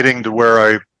finally getting to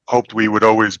where I hoped we would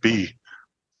always be.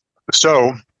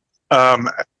 So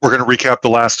we're going to recap the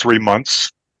last 3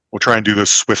 months. We'll try and do this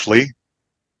swiftly.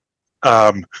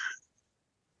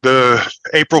 The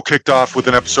April kicked off with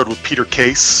an episode with Peter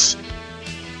Case.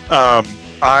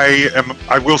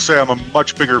 I will say I'm a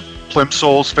much bigger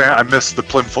Plimsouls fan. I miss the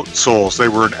Plimsouls. They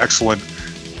were an excellent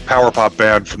power pop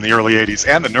band from the early 80s,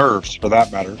 and the Nerves, for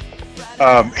that matter.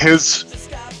 His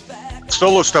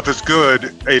solo stuff is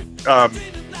good.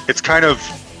 It's kind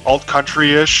of alt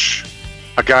country-ish,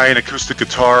 a guy in acoustic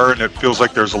guitar, and it feels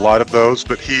like there's a lot of those,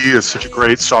 but he is such a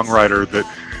great songwriter that,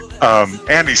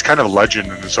 and he's kind of a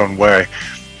legend in his own way.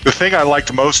 The thing I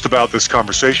liked most about this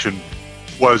conversation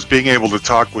was being able to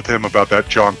talk with him about that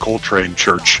John Coltrane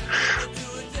church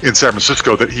in San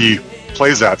Francisco that he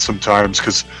plays at sometimes,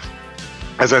 because,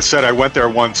 as I said, I went there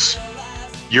once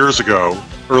years ago,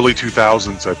 early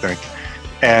 2000s, I think,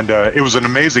 and it was an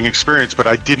amazing experience, but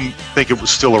I didn't think it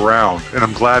was still around, and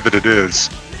I'm glad that it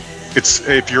is. It's,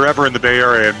 if you're ever in the Bay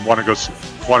Area and want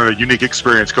a unique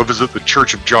experience, go visit the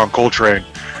Church of John Coltrane,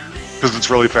 because it's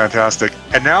really fantastic.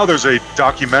 And now there's a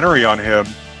documentary on him,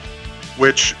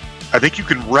 which I think you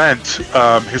can rent.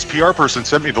 His PR person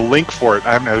sent me the link for it.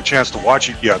 I haven't had a chance to watch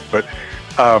it yet, but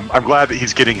I'm glad that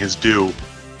he's getting his due.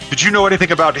 Did you know anything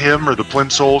about him or the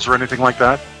Plimsouls or anything like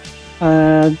that?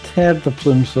 I'd heard the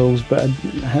Plimsouls, but I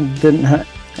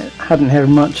hadn't heard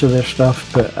much of their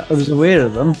stuff, but I was aware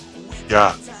of them.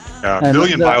 Yeah. A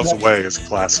Million Miles Away is a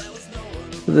classic.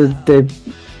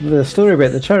 The story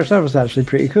about the church, that was actually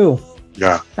pretty cool.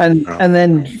 Yeah. And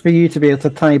then for you to be able to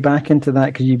tie back into that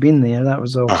because you've been there, that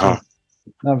was also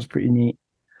that was pretty neat.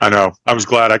 I know. I was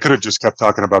glad. I could have just kept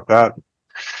talking about that.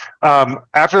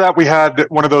 After that, we had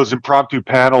one of those impromptu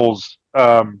panels.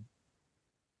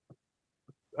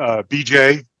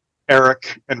 BJ,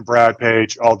 Eric, and Brad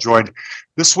Page all joined.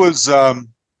 This was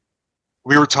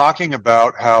we were talking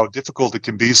about how difficult it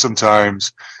can be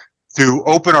sometimes to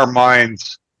open our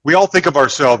minds. We all think of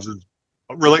ourselves as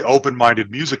really open-minded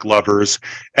music lovers,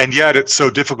 and yet it's so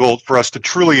difficult for us to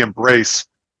truly embrace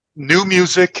new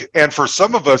music, and for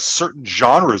some of us, certain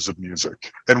genres of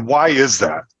music. And why is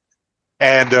that?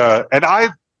 And I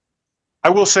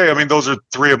will say, I mean, those are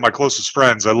three of my closest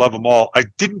friends. I love them all. I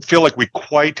didn't feel like we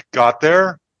quite got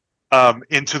there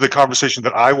into the conversation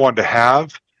that I wanted to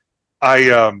have.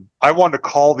 I wanted to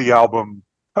call the album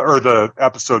or the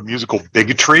episode Musical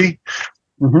Bigotry.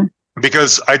 Mm-hmm.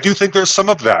 Because I do think there's some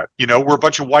of that. You know, we're a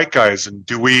bunch of white guys, and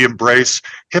do we embrace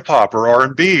hip hop or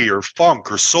R&B or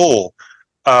funk or soul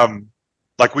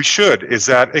like we should? Is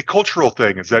that a cultural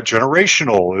thing? Is that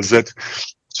generational? Is it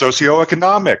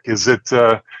socioeconomic? Is it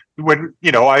when,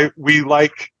 you know, we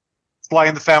like Sly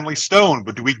and the Family Stone,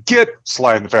 but do we get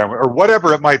Sly and the Family or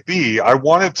whatever it might be? I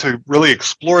wanted to really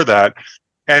explore that.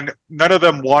 And none of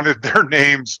them wanted their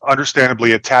names,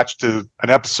 understandably, attached to an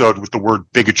episode with the word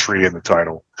bigotry in the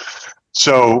title.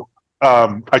 So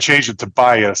I changed it to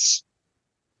bias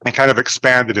and kind of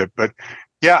expanded it. But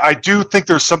yeah, I do think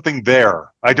there's something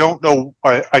there. I don't know.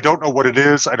 I don't know what it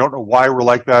is. I don't know why we're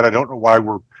like that. I don't know why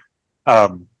we're,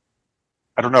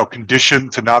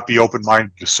 conditioned to not be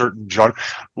open-minded to certain genres.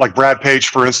 Like Brad Page,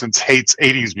 for instance, hates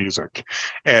 80s music.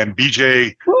 And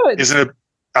BJ isn't a...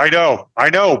 I know,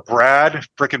 Brad,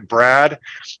 frickin' Brad,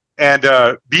 and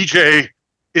BJ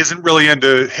isn't really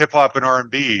into hip hop and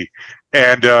R&B,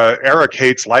 and Eric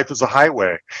hates Life is a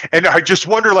Highway, and I just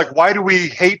wonder, like, why do we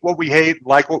hate what we hate,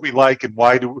 like what we like, and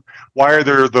why are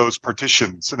there those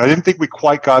partitions? And I didn't think we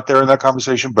quite got there in that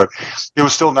conversation, but it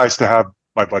was still nice to have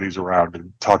my buddies around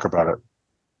and talk about it.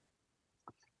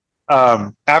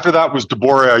 After that was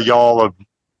Deborah Ayal of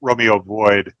Romeo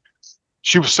Void.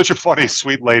 She was such a funny,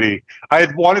 sweet lady. I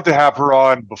had wanted to have her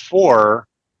on before,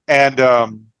 and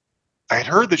I had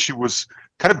heard that she was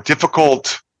kind of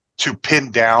difficult to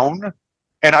pin down,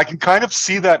 and I can kind of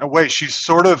see that in a way. She's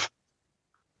sort of,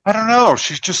 I don't know,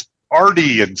 she's just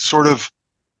arty and sort of,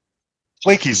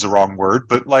 flaky's the wrong word,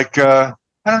 but like,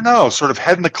 I don't know, sort of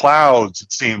head in the clouds,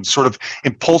 it seems, sort of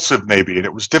impulsive maybe, and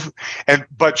it was different.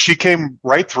 But she came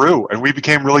right through, and we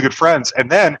became really good friends.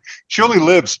 And then she only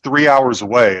lives 3 hours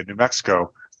away in New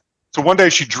Mexico. So one day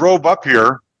she drove up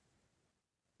here,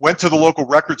 went to the local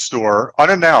record store,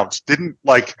 unannounced, didn't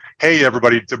like, hey,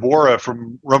 everybody, Deborah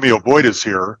from Romeo Void is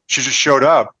here. She just showed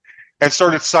up and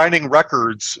started signing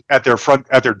records at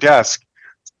their desk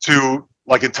to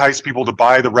like entice people to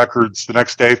buy the records the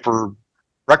next day for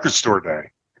record store day.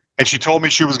 And she told me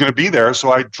she was going to be there,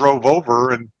 so I drove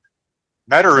over and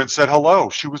met her and said hello.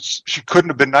 She couldn't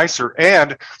have been nicer.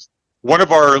 And one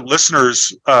of our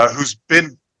listeners, who's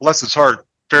been, bless his heart,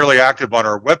 fairly active on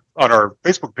our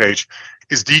Facebook page,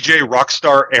 is DJ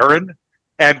Rockstar Aaron,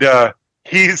 and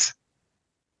he's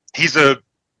a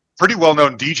pretty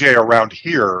well-known DJ around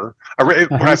here.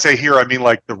 When I say here, I mean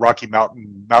like the Rocky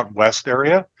Mountain West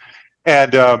area.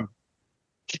 And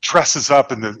he dresses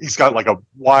up and he's got like a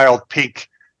wild pink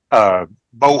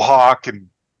mohawk, and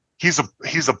he's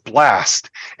a blast.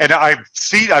 And I've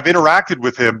interacted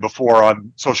with him before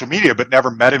on social media, but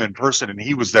never met him in person, and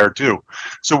he was there too.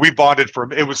 So we bonded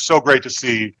it was so great to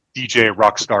see DJ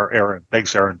Rockstar Aaron.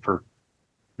 Thanks, Aaron, for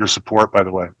your support, by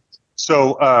the way.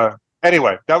 So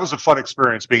anyway, that was a fun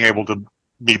experience being able to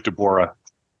meet Deborah.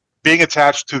 Being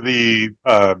attached to the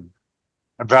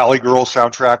Valley Girl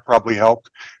soundtrack probably helped,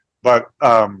 but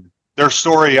their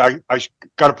story, I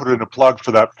got to put in a plug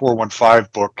for that 415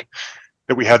 book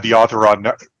that we had the author on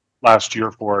last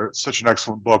year for. It's such an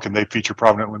excellent book, and they feature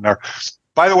prominently in there.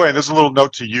 By the way, and there's a little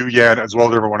note to you, Yan, as well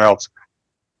as everyone else.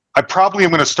 I probably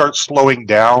am going to start slowing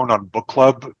down on book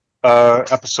club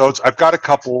episodes. I've got a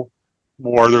couple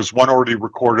more. There's one already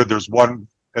recorded. There's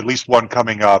at least one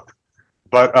coming up.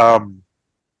 But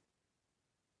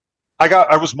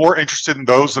I was more interested in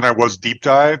those than I was deep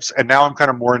dives, and now I'm kind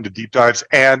of more into deep dives,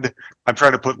 and I'm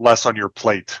trying to put less on your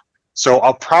plate. So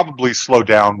I'll probably slow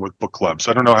down with book clubs.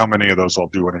 I don't know how many of those I'll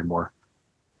do anymore.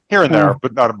 Here and there,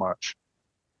 but not much.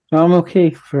 I'm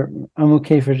okay for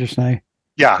just now.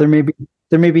 Yeah. There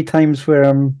may be times where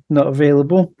I'm not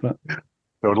available, but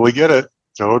totally get it.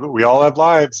 We all have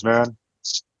lives, man.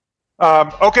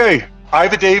 Okay.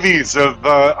 Iva Davies of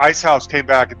Ice House came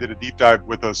back and did a deep dive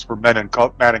with us for Man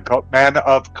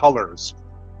of Colors.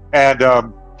 And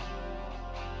that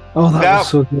was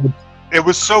so good. It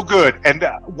was so good. And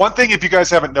one thing, if you guys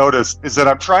haven't noticed, is that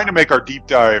I'm trying to make our deep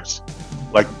dives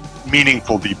like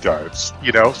meaningful deep dives.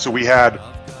 So we had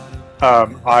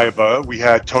Iva, we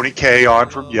had Tony K on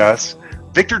from Yes.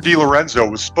 Victor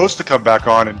DiLorenzo was supposed to come back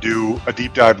on and do a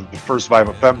deep dive of the first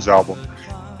Violent Femmes album.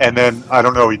 And then, I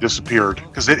don't know, he disappeared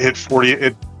because it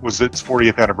was its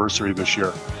 40th anniversary this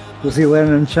year. Was he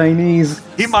learning Chinese?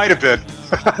 He might have been.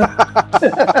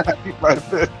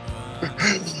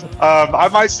 I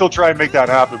might still try and make that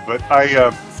happen, but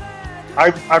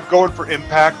I'm going for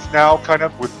impact now, kind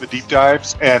of, with the deep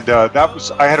dives. And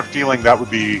I had a feeling that would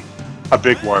be a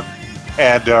big one.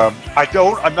 And I'm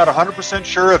not 100%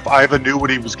 sure if Iva knew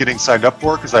what he was getting signed up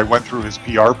for, because I went through his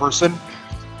PR person.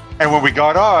 And when we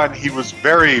got on, he was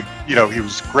very, he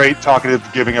was great, talkative,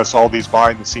 giving us all these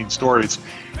behind-the-scenes stories.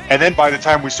 And then by the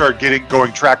time we started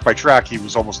going track by track, he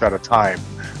was almost out of time.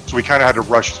 So we kind of had to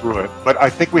rush through it. But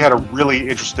I think we had a really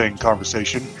interesting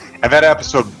conversation, and that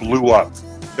episode blew up.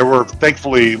 There were,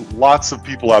 thankfully, lots of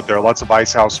people out there, lots of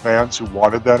Ice House fans who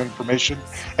wanted that information,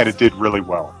 and it did really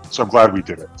well. So I'm glad we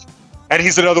did it. And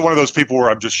he's another one of those people where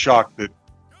I'm just shocked that,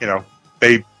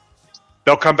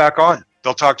 they'll come back on.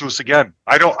 They'll talk to us again.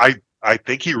 I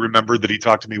think he remembered that he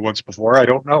talked to me once before. I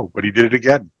don't know, but he did it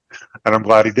again. And I'm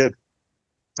glad he did.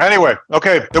 Anyway,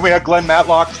 okay. Then we had Glenn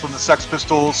Matlock from the Sex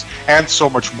Pistols and so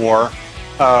much more.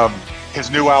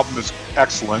 His new album is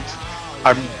excellent.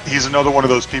 He's another one of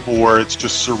those people where it's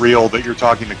just surreal that you're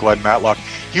talking to Glenn Matlock.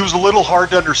 He was a little hard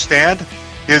to understand.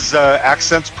 His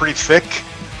accent's pretty thick.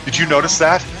 Did you notice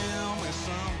that?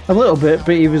 A little bit,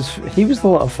 but he was a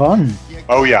lot of fun.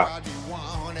 Oh, yeah.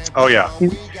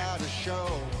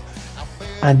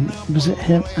 And was it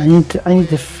him? I need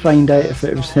to find out if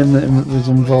it was him that was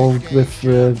involved with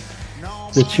the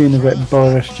tune about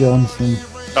Boris Johnson.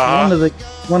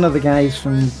 One of the guys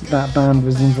from that band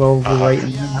was involved with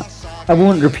writing that. I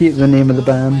won't repeat the name of the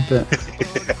band, but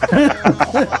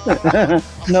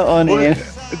not on here.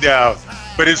 Yeah,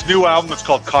 but his new album is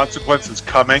called Consequences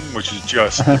Coming, which is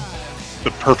just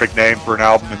the perfect name for an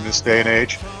album in this day and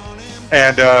age.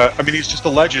 And, he's just a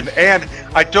legend. And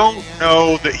I don't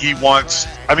know that he's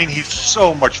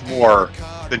so much more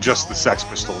than just the Sex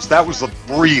Pistols. That was a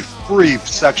brief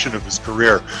section of his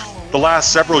career. The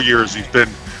last several years, he's been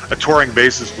a touring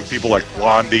bassist with people like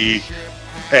Blondie.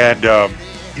 And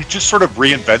he just sort of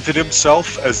reinvented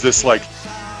himself as this,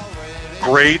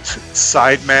 great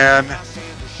sideman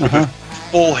with a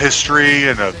full history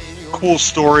and cool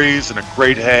stories and a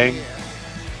great hang.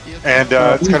 And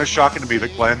it's kind of shocking to me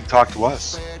that Glenn talked to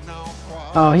us.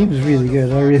 Oh, he was really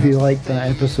good. I really liked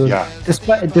that episode. Yeah.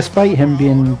 Despite him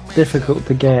being difficult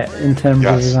to get in terms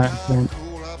of his accent.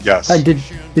 Yes. Did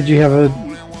you have a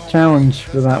challenge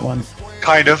for that one?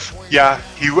 Kind of. Yeah.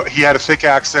 He had a thick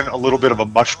accent, a little bit of a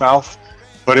mush mouth,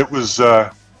 but it was,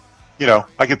 I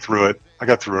get through it. I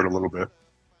got through it a little bit.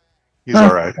 He's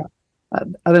all right.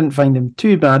 I didn't find him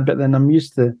too bad, but then I'm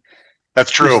used to.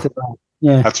 That's true. That.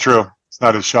 Yeah. That's true. It's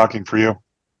not as shocking for you.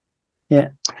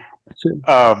 Yeah.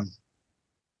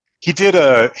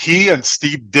 He and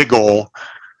Steve Diggle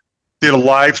did a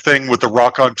live thing with the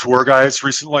Rock on Tour guys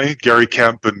recently, Gary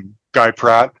Kemp and Guy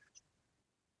Pratt.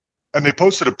 And they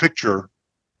posted a picture,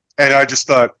 and I just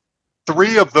thought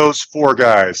 3 of those 4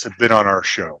 guys have been on our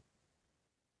show.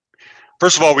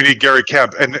 First of all, we need Gary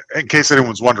Kemp. And in case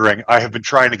anyone's wondering, I have been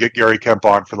trying to get Gary Kemp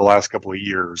on for the last couple of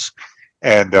years,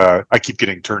 and I keep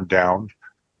getting turned down.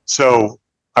 So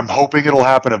I'm hoping it'll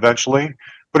happen eventually.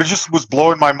 But it just was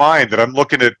blowing my mind that I'm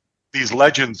looking at these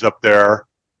legends up there,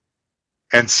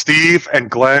 and Steve and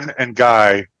Glenn and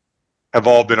Guy have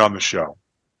all been on the show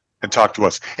and talked to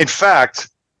us. In fact,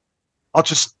 I'll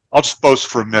just boast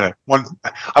for a minute.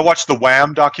 I watched the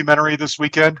Wham documentary this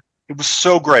weekend. It was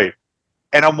so great.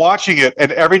 And I'm watching it,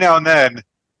 and every now and then,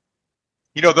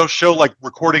 they'll show like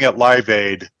recording at Live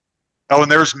Aid. Oh,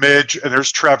 and there's Midge, and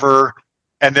there's Trevor,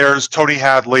 and there's Tony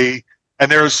Hadley,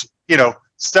 and there's,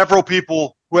 several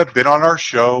people who have been on our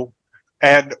show,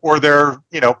 or they're,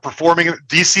 performing.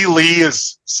 DC Lee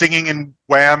is singing in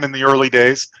Wham in the early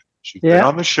days. She's been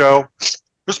on the show.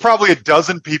 There's probably a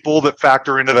dozen people that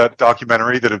factor into that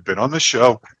documentary that have been on the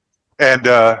show. And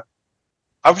I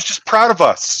was just proud of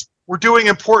us. We're doing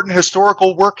important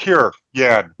historical work here,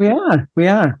 Yan. We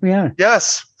are.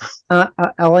 Yes.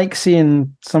 I like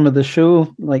seeing some of the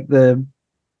show, like the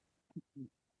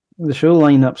show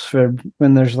lineups for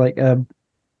when there's like a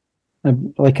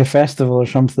festival or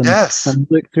something. Yes. I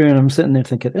look through and I'm sitting there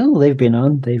thinking, oh, they've been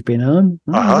on. They've been on.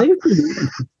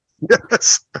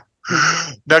 Yes.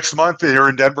 Next month here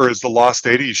in Denver is the Lost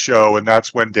 80s show, and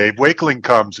that's when Dave Wakeling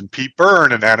comes, and Pete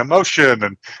Byrne, and Animotion,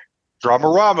 and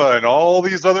Dramarama, and all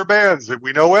these other bands that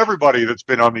we know everybody that's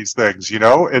been on these things.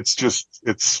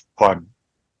 It's fun.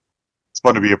 It's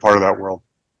fun to be a part of that world.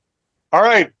 All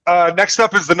right. Next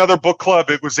up is another book club.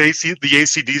 It was the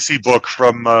AC/DC book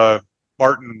from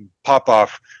Martin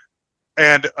Popoff,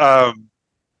 and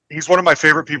he's one of my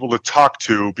favorite people to talk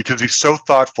to because he's so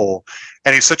thoughtful,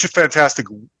 and he's such a fantastic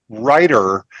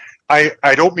writer. I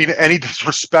don't mean any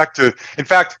disrespect to. In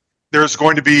fact, there's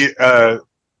going to be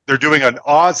they're doing an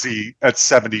Ozzy at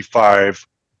 75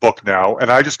 book now,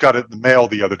 and I just got it in the mail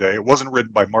the other day. It wasn't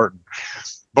written by Martin,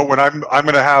 but when I'm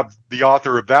going to have the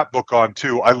author of that book on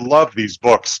too. I love these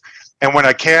books, and when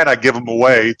I can, I give them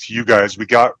away to you guys. We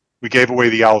gave away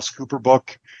the Alice Cooper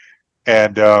book,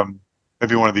 and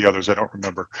maybe one of the others, I don't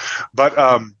remember, but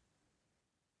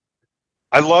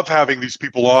I love having these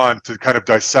people on to kind of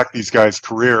dissect these guys'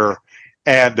 career,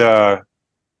 and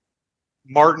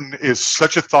Martin is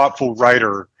such a thoughtful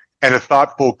writer and a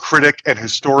thoughtful critic and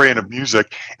historian of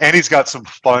music, and he's got some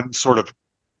fun sort of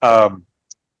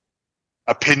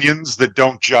opinions that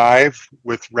don't jive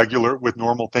with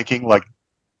normal thinking, like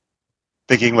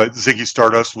thinking like Ziggy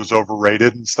Stardust was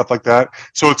overrated and stuff like that.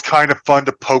 So it's kind of fun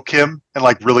to poke him and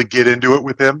like really get into it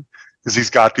with him because he's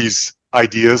got these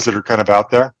ideas that are kind of out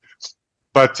there.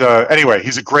 But anyway,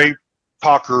 he's a great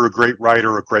talker, a great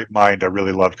writer, a great mind. I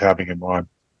really loved having him on.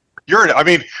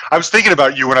 I was thinking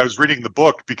about you when I was reading the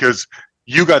book because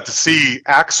you got to see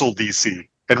Axl DC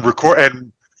and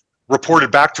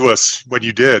reported back to us when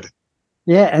you did.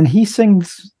 Yeah, and he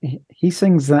sings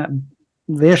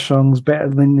their songs better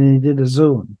than he did his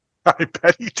own. I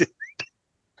bet he did.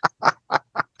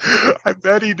 I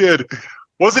bet he did.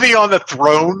 Wasn't he on the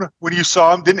throne when you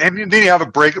saw him? Didn't he have a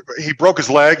break? He broke his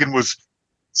leg and was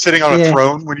sitting on a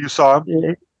throne when you saw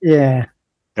him? Yeah.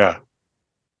 Yeah.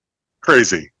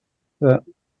 Crazy. But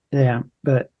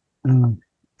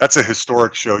that's a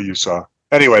historic show you saw.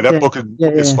 Anyway, that book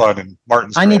is fun, and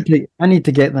Martin's I need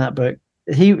to get that book.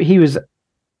 He was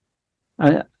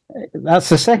that's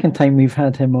the second time we've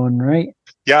had him on, right?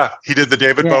 Yeah, he did the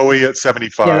David Bowie at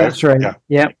 75. Yeah, that's right.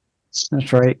 Yeah,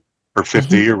 that's right. Or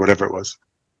 50 or whatever it was.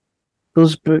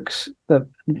 Those books,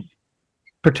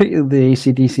 particularly the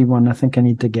AC/DC one, I think I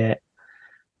need to get.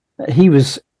 He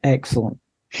was excellent.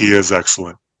 He is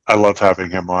excellent. I love having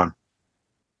him on.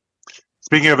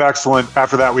 Speaking of excellent,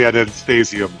 after that we had Ed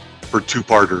Stasium for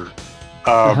two-parter.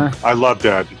 I loved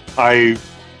Ed.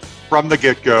 From the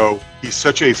get-go, he's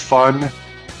such a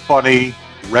funny,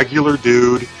 regular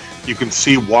dude. You can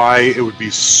see why it would be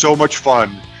so much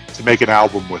fun to make an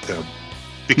album with him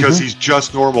because he's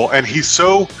just normal and he's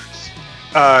so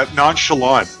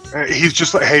nonchalant. He's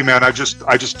just like, hey man, I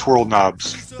just twirl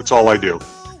knobs. That's all I do.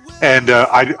 And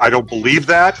I don't believe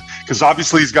that because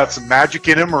obviously he's got some magic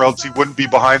in him or else he wouldn't be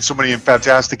behind so many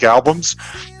fantastic albums.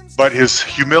 But his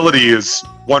humility is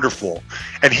wonderful.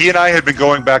 And he and I had been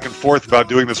going back and forth about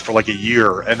doing this for like a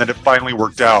year, and then it finally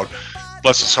worked out.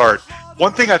 Bless his heart.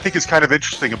 One thing I think is kind of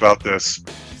interesting about this,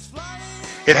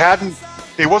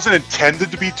 it wasn't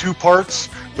intended to be two parts,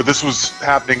 but this was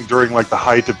happening during like the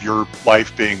height of your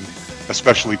life being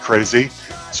especially crazy.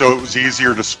 So it was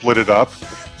easier to split it up.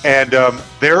 And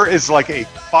there is like a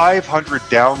 500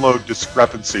 download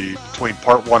discrepancy between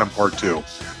part 1 and part 2.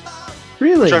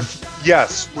 Really? Which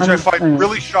I find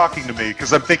really shocking to me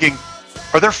because I'm thinking,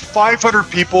 Are there 500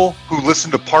 people who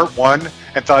listened to part 1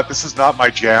 and thought, this is not my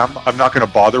jam, I'm not going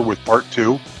to bother with part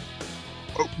 2?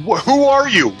 Who are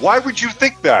you? Why would you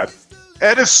think that?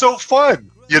 Ed is so fun,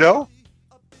 you know?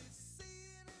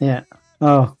 Yeah.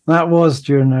 Oh, that was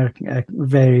during a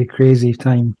very crazy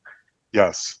time.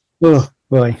 Yes. Oh,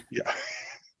 boy. Yeah.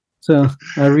 So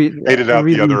I made it out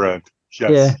the other end.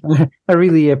 Yes. Yeah, I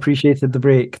really appreciated the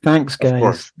break. Thanks,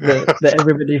 guys. That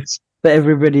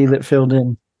everybody that filled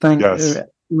in. Yes.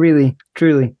 Really,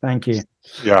 truly, thank you.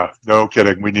 Yeah, no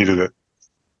kidding. We needed it.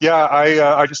 Yeah,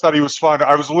 I just thought he was fun.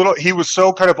 He was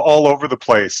so kind of all over the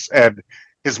place, and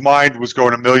his mind was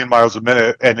going a million miles a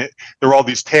minute, and there were all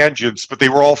these tangents, but they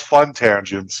were all fun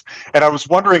tangents. And I was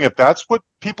wondering if that's what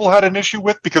people had an issue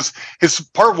with, because his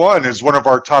part 1 is one of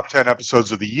our top 10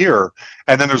 episodes of the year,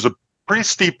 and then there's a pretty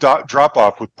steep drop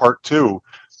off with part 2.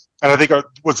 And I think,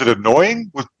 was it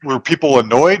annoying? Were people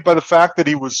annoyed by the fact that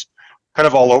he was kind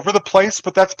of all over the place?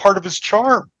 But that's part of his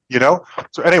charm, you know?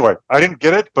 So anyway, I didn't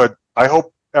get it, but I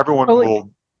hope everyone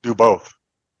will do both.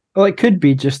 Well, it could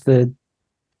be just the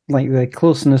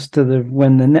closeness to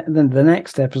when the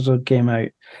next episode came out.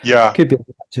 Yeah. It could be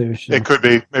that too. So. It could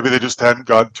be. Maybe they just hadn't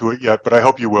gotten to it yet, but I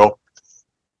hope you will.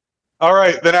 All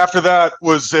right. Then after that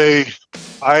was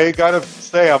I got to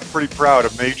say, I'm pretty proud,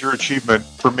 a major achievement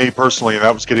for me personally, and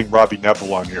that was getting Robbie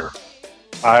Nevil on here.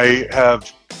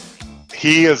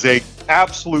 He is a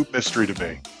absolute mystery to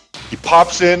me. He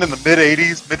pops in the mid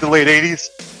to late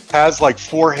 80s, has like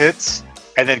 4 hits,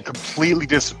 and then completely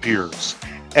disappears.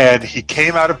 And he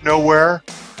came out of nowhere.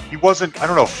 He wasn't, I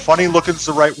don't know, funny looking is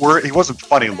the right word. He wasn't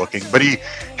funny looking, but he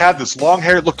had this long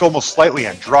hair. It looked almost slightly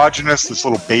androgynous, this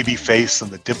little baby face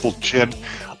and the dimpled chin,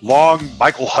 long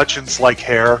Michael Hutchins-like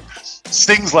hair,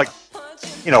 sings like,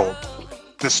 you know,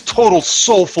 this total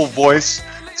soulful voice,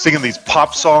 singing these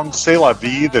pop songs, C'est La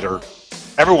Vie, that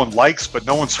everyone likes, but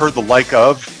no one's heard the like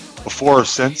of before or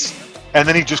since. And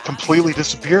then he just completely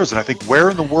disappears. And I think, where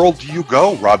in the world do you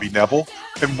go, Robbie Nevil?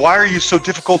 And why are you so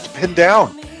difficult to pin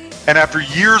down? And after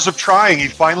years of trying, he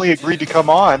finally agreed to come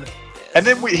on. And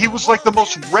then he was like the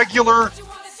most regular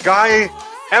guy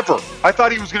ever. I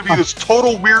thought he was going to be this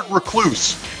total weird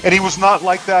recluse. And he was not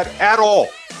like that at all.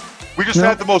 We just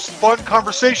had the most fun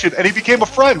conversation. And he became a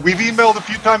friend. We've emailed a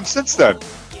few times since then.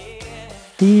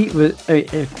 He was,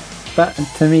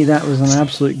 to me, that was an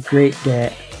absolute great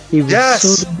get. He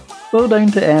was so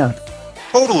down to earth.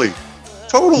 Totally.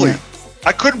 Yeah.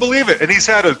 I couldn't believe it. And he's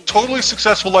had a totally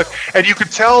successful life. And you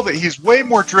could tell that he's way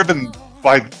more driven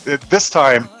by this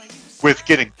time with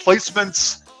getting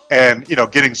placements and, you know,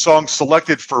 getting songs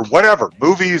selected for whatever,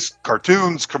 movies,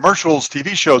 cartoons, commercials, TV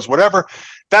shows, whatever.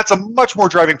 That's a much more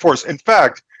driving force. In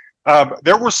fact,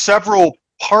 there were several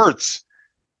parts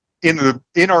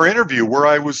in our interview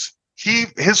where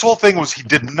his whole thing was he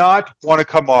did not want to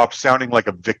come off sounding like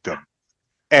a victim.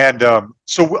 And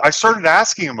so I started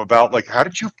asking him about, like, how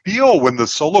did you feel when the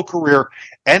solo career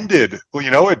ended? Well, you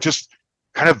know, it just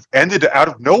kind of ended out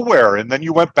of nowhere. And then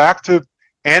you went back to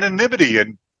anonymity.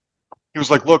 And he was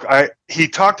like, look, he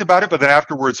talked about it, but then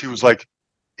afterwards he was like,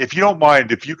 if you don't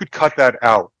mind, if you could cut that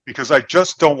out, because I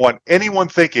just don't want anyone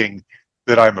thinking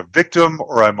that I'm a victim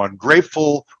or I'm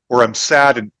ungrateful or I'm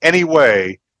sad in any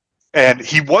way. And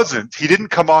he didn't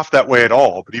come off that way at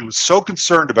all, but he was so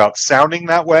concerned about sounding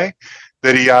that way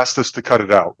that he asked us to cut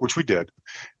it out, which we did.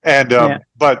 And,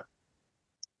 but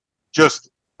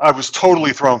just, I was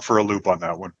totally thrown for a loop on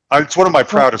that one. It's one of my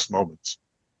proudest moments.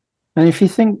 And if you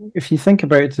think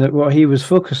about it, what he was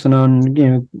focusing on, you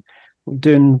know,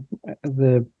 doing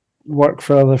the work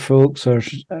for other folks or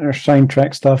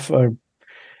soundtrack stuff or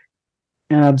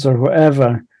ads or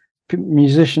whatever,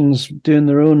 musicians doing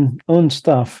their own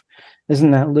stuff,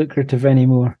 isn't that lucrative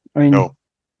anymore? I mean, no.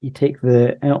 You take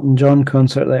the Elton John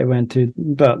concert that I went to,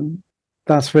 but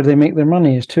that's where they make their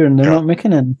money, is touring. They're not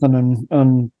making anything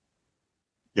on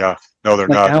yeah, no, they're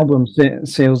not album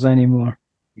sales anymore.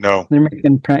 No, they're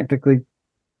making practically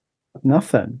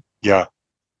nothing. Yeah,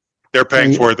 they're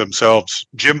paying for it themselves.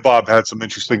 Jim Bob had some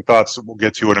interesting thoughts that we'll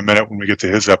get to in a minute when we get to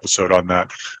his episode on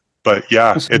that. But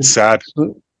yeah, it's sad.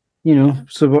 So, you know,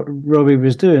 so what Robbie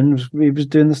was doing he was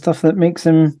doing the stuff that makes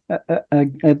him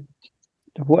a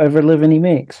whatever living he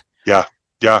makes. Yeah.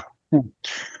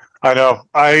 I know.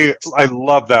 I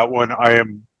love that one.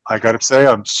 I got to say,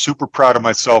 I'm super proud of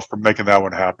myself for making that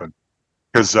one happen,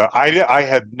 because I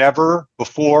had never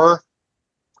before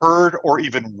heard or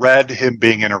even read him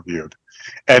being interviewed.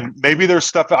 And maybe there's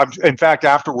stuff. In fact,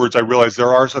 afterwards, I realized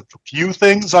there are a few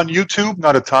things on YouTube,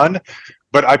 not a ton,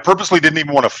 but I purposely didn't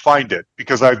even want to find it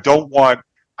because I don't want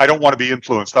to be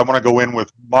influenced. I want to go in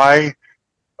with my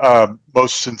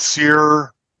most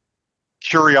sincere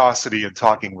curiosity in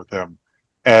talking with him.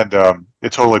 and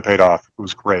it totally paid off. It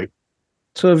was great.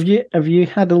 So have you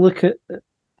had a look at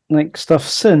like stuff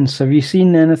since? Have you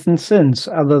seen anything since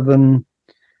other than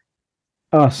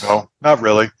us? No, not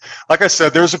really. Like I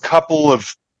said, there's a couple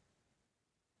of,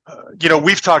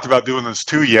 we've talked about doing this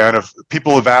too, Jan. If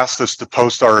people have asked us to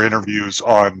post our interviews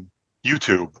on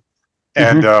YouTube,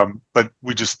 and but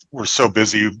we're so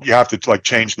busy. You have to like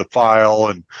change the file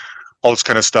and all this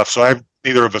kind of stuff. So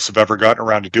neither of us have ever gotten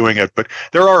around to doing it. But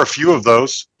there are a few of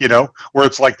those, where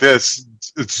it's like this.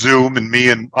 It's Zoom and me,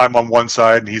 and I'm on one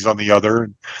side and he's on the other.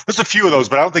 And there's a few of those,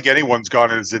 but I don't think anyone's gone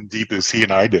as in deep as he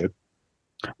and I did.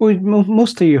 Well,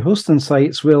 most of your hosting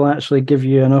sites will actually give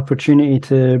you an opportunity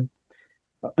to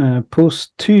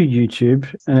post to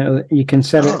YouTube. You can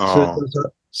set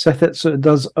it so it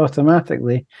does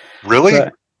automatically. Really?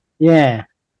 But, yeah.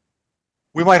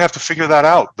 We might have to figure that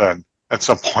out then at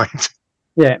some point.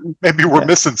 Yeah. Maybe we're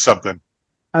missing something.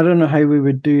 I don't know how we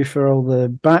would do for all the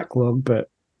backlog, but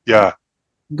yeah,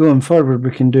 going forward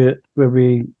we can do it where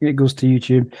it goes to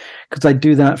YouTube, because I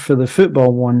do that for the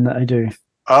football one that I do.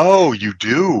 Oh, you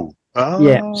do? Oh.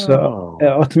 Yeah, so it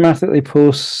automatically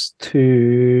posts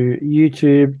to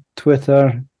YouTube,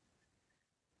 Twitter,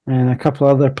 and a couple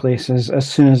other places as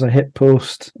soon as I hit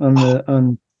post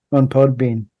on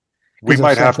Podbean. We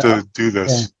might have to do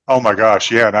this. Yeah. Oh my gosh,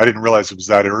 yeah, and I didn't realize it was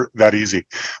that easy.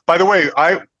 By the way,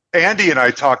 Andy and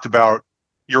I talked about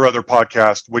your other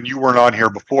podcast when you weren't on here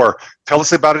before. Tell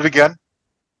us about it again.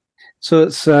 So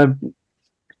it's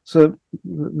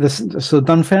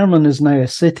Dunfermline is now a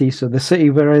city. So the city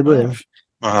where I live,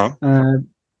 the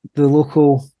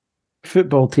local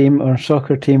football team or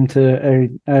soccer team to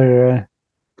our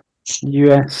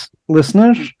US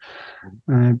listeners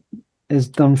is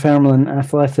Dunfermline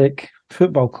Athletic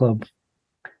Football Club.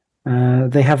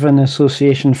 They have an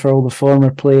association for all the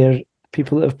former players,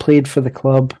 people that have played for the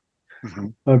club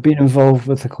or been involved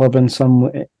with the club in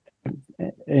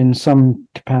some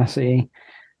capacity.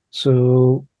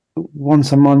 So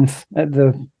once a month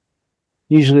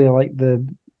usually like the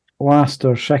last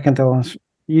or second to last,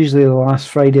 usually the last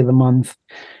Friday of the month,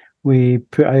 we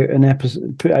put out an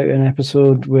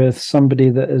episode with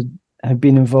somebody that had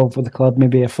been involved with the club,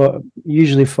 maybe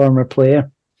usually former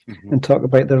player, and talk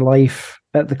about their life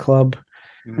at the club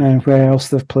and where else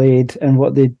they've played and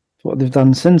what they've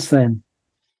done since then.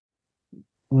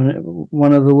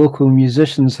 One of the local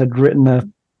musicians had written a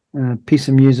piece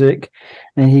of music,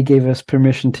 and he gave us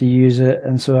permission to use it,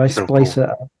 and so I splice it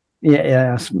up.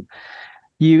 Yeah.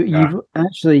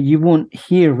 You won't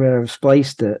hear where I've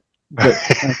spliced it, but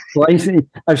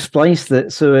I've spliced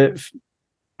it so it.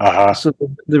 So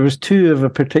there was 2 of a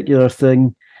particular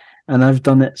thing, and I've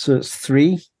done it so it's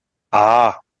 3.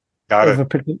 Got it. A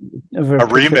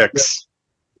remix.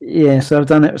 Yeah, so I've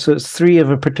done it so it's 3 of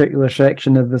a particular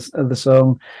section of the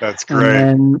song. That's great.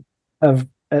 And then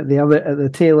at the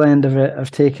tail end of it,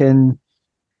 I've taken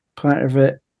part of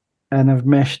it and I've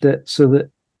meshed it so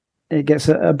that it gets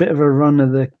a bit of a run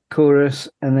of the chorus,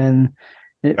 and then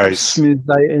it smooths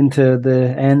out into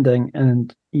the ending,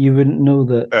 and you wouldn't know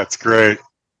that. That's great.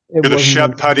 You're the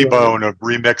Shep Pettibone of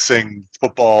remixing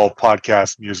football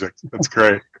podcast music. That's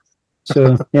great.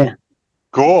 So yeah,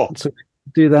 cool. So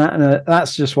do that, and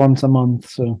that's just once a month.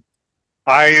 So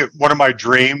one of my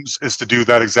dreams is to do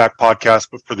that exact podcast,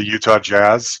 but for the Utah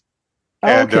Jazz.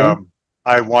 And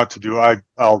I want to do.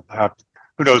 I'll have to,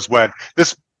 who knows when.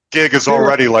 This gig is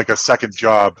already like a second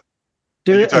job.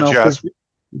 Do it,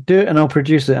 and I'll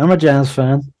produce it. I'm a Jazz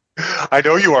fan. I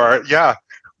know you are. Yeah.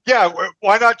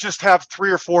 Why not just have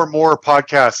 3 or 4 more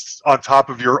podcasts on top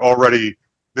of your already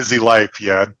busy life,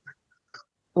 Jan?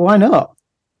 Why not?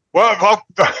 Well,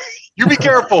 you be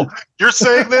careful. You're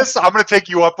saying this, I'm going to take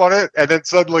you up on it, and then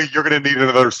suddenly you're going to need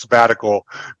another sabbatical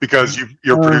because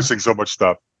you're producing so much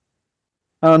stuff.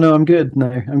 Oh no, I'm good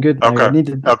now. Okay. I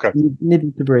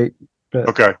needed to break. But,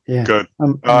 okay. Yeah, good.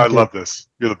 I love this.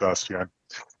 You're the best, Jan.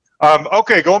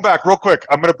 Okay, going back real quick.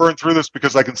 I'm going to burn through this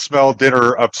because I can smell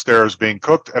dinner upstairs being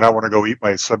cooked, and I want to go eat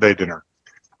my Sunday dinner.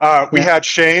 We had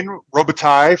Shane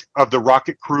Robitaille of the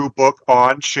Rocket Crew book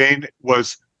on. Shane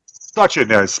was such a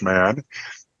nice man,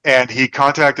 and he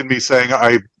contacted me saying,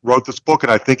 I wrote this book,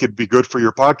 and I think it'd be good for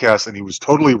your podcast, and he was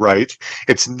totally right.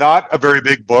 It's not a very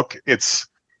big book.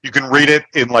 You can read it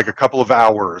in like a couple of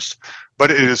hours,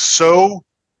 but it is so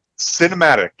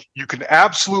cinematic. You can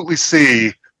absolutely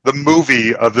see the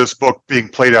movie of this book being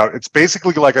played out. It's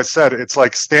basically, like I said, it's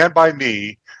like Stand By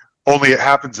Me, only it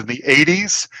happens in the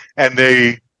 80s,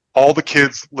 and all the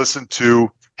kids listen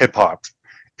to hip hop.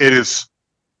 It is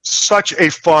such a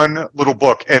fun little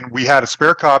book, and we had a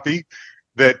spare copy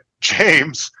that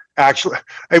James actually,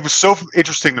 it was so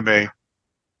interesting to me.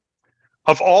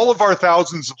 of all of our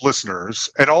thousands of listeners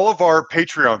and all of our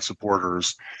Patreon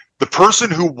supporters, the person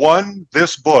who won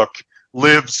this book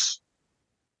lives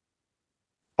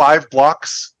 5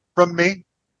 blocks from me.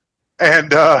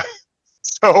 And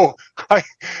so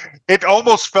it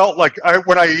almost felt like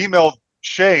when I emailed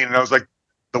Shane, and I was like,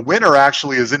 the winner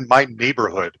actually is in my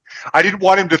neighborhood. I didn't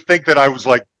want him to think that I was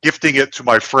like gifting it to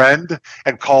my friend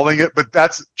and calling it, but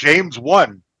that's James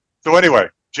won. So anyway,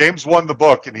 James won the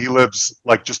book, and he lives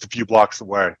like just a few blocks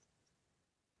away.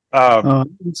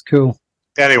 That's cool.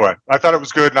 Anyway, I thought it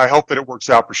was good, and I hope that it works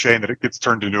out for Shane, that it gets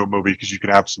turned into a movie, because you can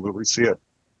absolutely see it.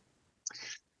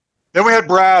 Then we had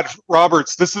Brad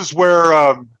Roberts. This is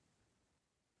where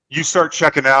you start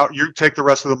checking out. You take the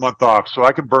rest of the month off, so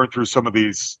I can burn through some of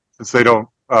these since they don't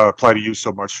apply to you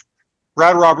so much.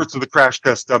 Brad Roberts of the Crash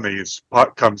Test Dummies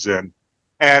comes in.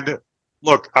 And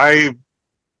look, I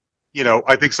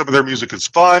think some of their music is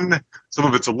fun. Some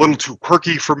of it's a little too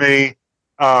quirky for me.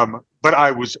 But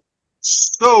I was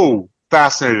so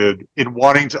fascinated in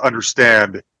wanting to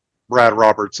understand Brad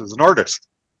Roberts as an artist.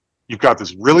 You've got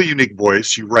this really unique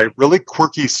voice. You write really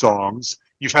quirky songs.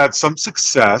 You've had some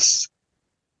success.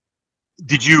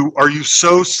 Are you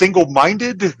so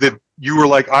single-minded that you were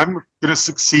like, I'm going to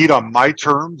succeed on my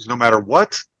terms no matter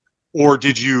what? Or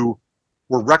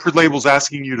were record labels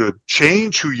asking you to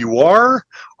change who you are?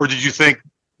 Or did you think,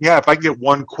 yeah, if I can get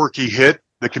one quirky hit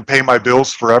that can pay my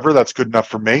bills forever, that's good enough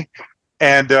for me?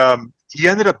 And he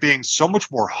ended up being so much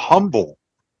more humble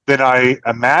than I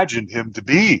imagined him to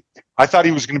be. I thought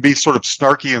he was going to be sort of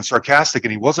snarky and sarcastic,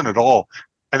 and he wasn't at all.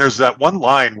 And there's that one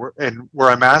line where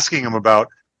I'm asking him about,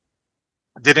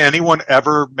 did anyone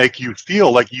ever make you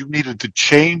feel like you needed to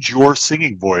change your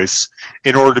singing voice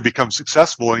in order to become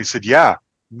successful? And he said, yeah,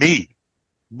 me.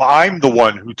 I'm the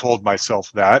one who told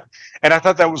myself that. And I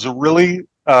thought that was a really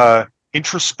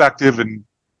introspective and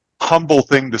humble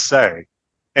thing to say.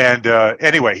 And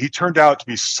anyway, he turned out to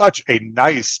be such a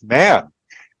nice man.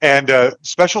 And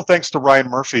special thanks to Ryan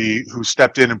Murphy, who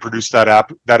stepped in and produced that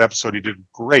episode. He did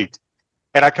great.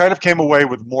 And I kind of came away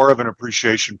with more of an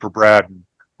appreciation for Brad and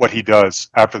what he does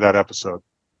after that episode.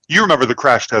 You remember the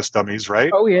Crash Test Dummies,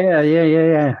 right? Oh, yeah.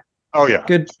 Oh, yeah.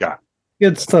 Good stuff.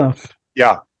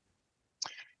 Yeah,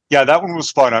 that one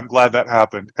was fun. I'm glad that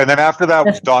happened. And then after that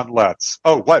was Don Letts.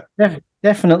 Oh, what?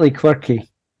 Definitely quirky.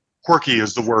 Quirky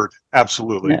is the word.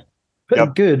 Absolutely. Yeah.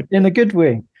 But good, in a good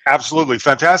way. Absolutely.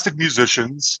 Fantastic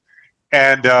musicians.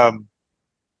 And,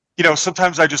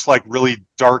 sometimes I just like really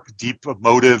dark, deep,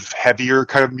 emotive, heavier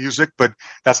kind of music, but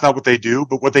that's not what they do.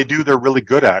 But what they do, they're really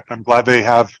good at. I'm glad they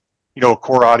have, a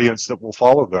core audience that will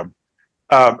follow them.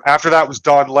 After that was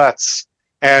Don Letts.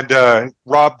 And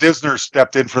Rob Disner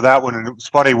stepped in for that one. And it was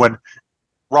funny when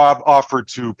Rob offered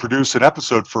to produce an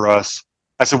episode for us.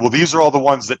 I said, well, these are all the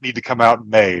ones that need to come out in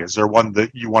May. Is there one that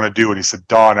you want to do? And he said,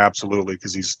 Don, absolutely,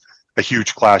 because he's a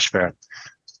huge Clash fan.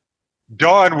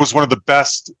 Don was one of the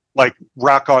best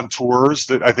raconteurs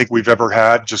that I think we've ever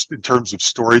had, just in terms of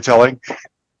storytelling.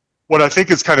 What I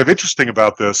think is kind of interesting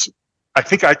about this, I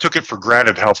think I took it for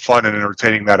granted how fun and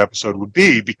entertaining that episode would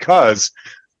be, because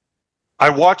I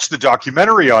watched the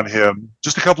documentary on him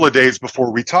just a couple of days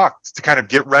before we talked to kind of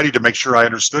get ready to make sure I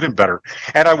understood him better.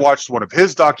 And I watched one of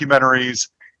his documentaries,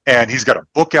 and he's got a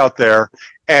book out there.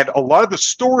 And a lot of the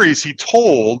stories he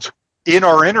told in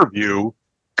our interview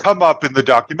come up in the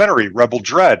documentary, Rebel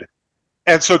Dread.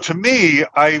 And so to me,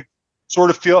 I sort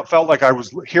of felt like I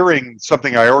was hearing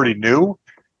something I already knew.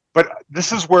 But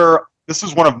this is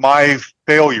one of my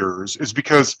failures, is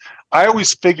because I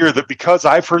always figure that because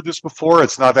I've heard this before,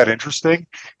 it's not that interesting.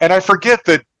 And I forget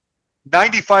that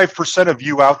 95% of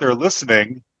you out there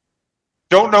listening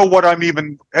don't know what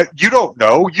you don't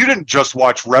know. You didn't just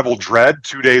watch Rebel Dread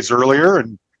 2 days earlier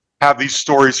and have these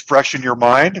stories fresh in your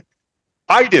mind.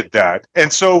 I did that.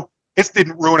 And so it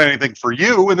didn't ruin anything for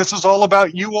you. And this is all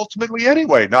about you ultimately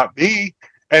anyway, not me.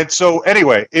 And so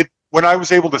anyway, when I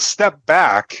was able to step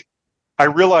back, I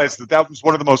realized that was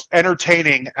one of the most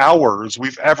entertaining hours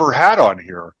we've ever had on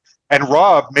here. And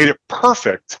Rob made it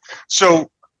perfect. So,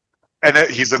 and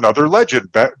he's another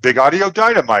legend, Big Audio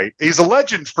Dynamite. He's a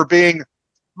legend for being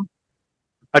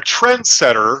a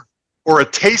trendsetter or a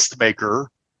tastemaker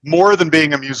more than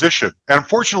being a musician. And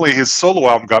unfortunately, his solo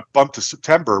album got bumped to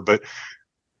September, but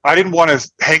I didn't want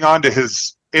to hang on to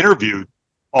his interview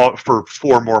for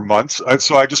 4 more months.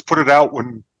 So I just put it out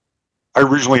when I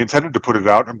originally intended to put it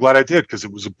out. I'm glad I did, because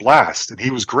it was a blast and he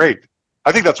was great.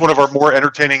 I think that's one of our more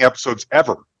entertaining episodes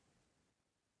ever.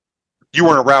 You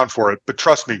weren't around for it, but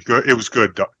trust me, it was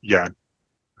good. Yeah.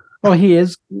 Oh, he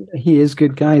is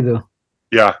good guy though.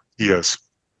 Yeah, he is.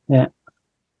 Yeah.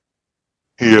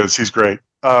 He is. He's great.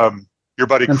 Your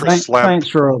buddy And Chris Slam.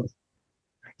 Thanks, Rob.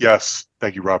 Yes.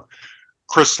 Thank you, Rob.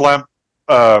 Chris Slemp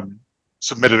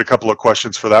submitted a couple of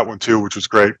questions for that one too, which was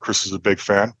great. Chris is a big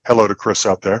fan. Hello to Chris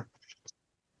out there.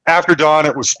 After Dawn,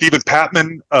 it was Stephen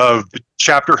Patman of the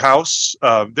Chapter House.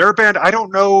 They're a band. I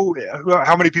don't know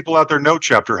how many people out there know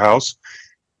Chapter House.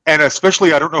 And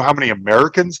especially, I don't know how many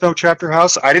Americans know Chapter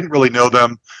House. I didn't really know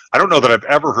them. I don't know that I've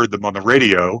ever heard them on the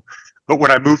radio. But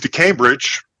when I moved to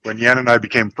Cambridge, when Yan and I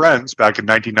became friends back in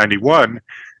 1991,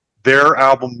 their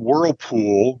album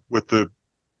Whirlpool with the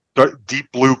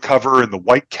deep blue cover and the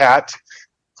white cat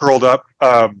curled up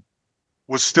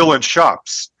was still in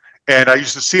shops. And I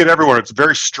used to see it everywhere. It's a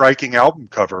very striking album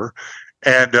cover.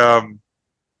 And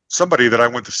somebody that I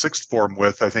went to sixth form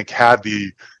with, I think, had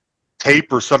the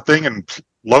tape or something and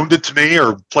loaned it to me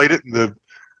or played it in the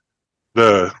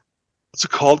what's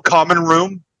it called? Common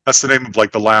room. That's the name of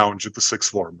like the lounge at the sixth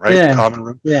form, right? Yeah. The common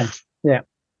room. Yeah.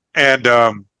 And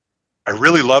I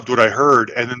really loved what I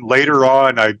heard. And then later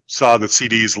on, I saw the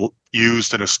CDs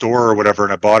used in a store or whatever,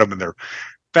 and I bought them, and they're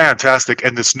fantastic.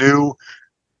 And this new,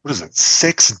 what is it,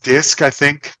 6-disc, I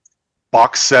think,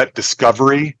 box set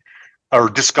discovery, or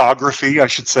discography, I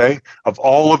should say, of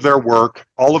all of their work,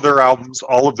 all of their albums,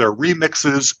 all of their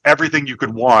remixes, everything you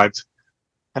could want.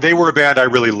 And they were a band I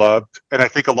really loved. And I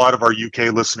think a lot of our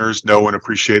UK listeners know and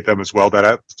appreciate them as well. That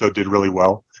episode did really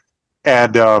well.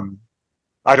 And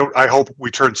I hope we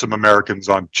turn some Americans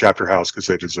on Chapter House because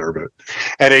they deserve it.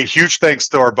 And a huge thanks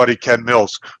to our buddy Ken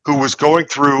Mills, who was going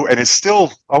through and is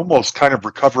still almost kind of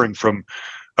recovering from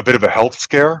a bit of a health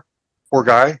scare. Poor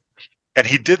guy. And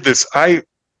he did this. I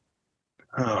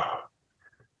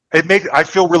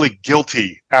feel really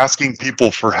guilty asking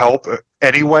people for help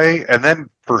anyway, and then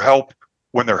for help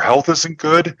when their health isn't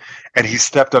good, and he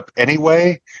stepped up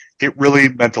anyway. It really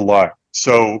meant a lot.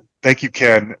 So thank you,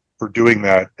 Ken, for doing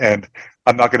that. And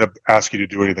I'm not going to ask you to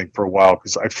do anything for a while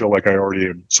because I feel like I already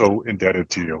am so indebted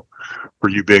to you for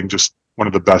you being just one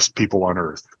of the best people on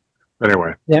earth.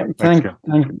 Anyway. Yeah,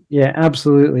 yeah,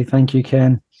 absolutely. Thank you,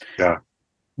 Ken. Yeah.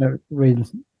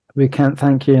 We can't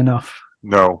thank you enough.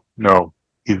 No,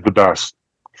 he's the best.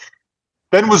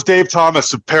 Then was Dave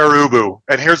Thomas of Pere Ubu.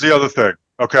 And here's the other thing.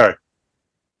 Okay.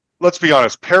 Let's be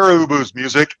honest. Pere Ubu's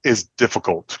music is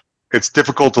difficult. It's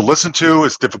difficult to listen to.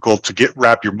 It's difficult to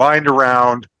wrap your mind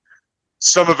around.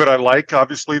 Some of it I like,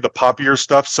 obviously, the poppier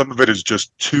stuff. Some of it is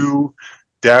just too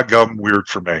daggum weird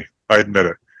for me. I admit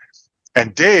it.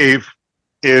 And David,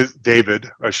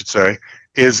 I should say,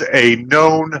 is a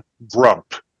known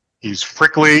grump. He's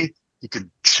prickly. He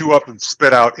can chew up and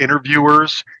spit out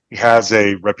interviewers. He has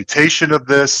a reputation of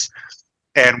this.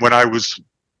 And when I was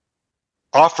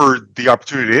offered the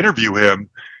opportunity to interview him,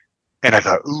 and I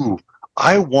thought, ooh,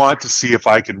 I want to see if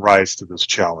I can rise to this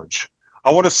challenge.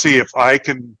 I want to see if I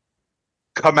can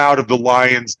come out of the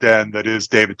lion's den that is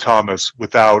David Thomas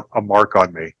without a mark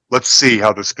on me. Let's see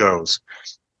how this goes.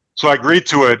 So I agreed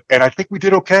to it, and I think we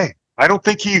did okay. I don't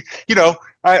think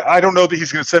I don't know that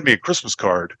he's going to send me a Christmas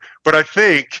card, but I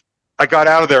think I got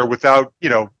out of there without,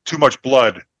 too much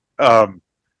blood.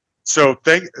 So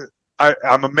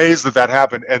I'm amazed that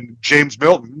happened. And James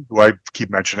Milton, who I keep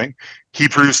mentioning, he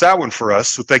produced that one for us.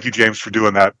 So thank you, James, for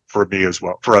doing that for me as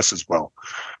well, for us as well.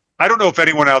 I don't know if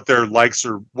anyone out there likes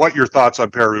or what your thoughts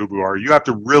on Pere Ubu are. You have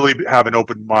to really have an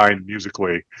open mind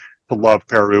musically to love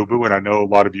Pere Ubu, and I know a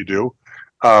lot of you do.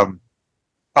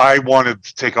 I wanted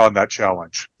to take on that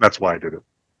challenge. That's why I did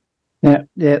it.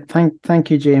 Yeah.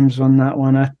 Thank you, James, on that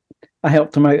one. I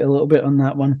helped him out a little bit on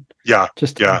that one. Yeah.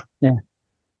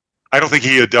 I don't think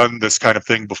he had done this kind of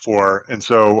thing before, and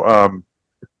so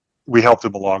we helped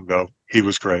him along. Though he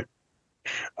was great.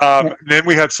 Then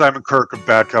we had Simon Kirke of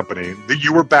Bad Company.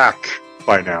 You were back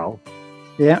by now.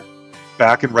 Yeah.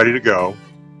 Back and ready to go.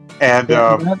 And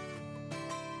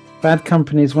Bad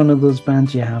Company is one of those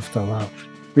bands you have to love.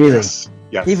 Really.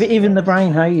 Yes. Even the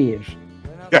Brian Howe years.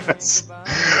 Yes.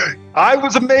 I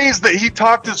was amazed that he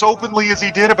talked as openly as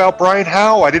he did about Brian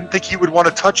Howe. I didn't think he would want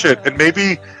to touch it. And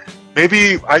maybe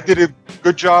I did a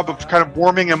good job of kind of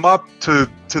warming him up to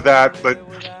that. But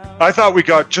I thought we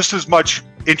got just as much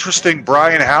interesting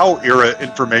Brian Howe era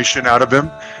information out of him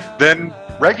than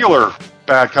regular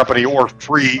Bad Company or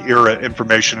Free era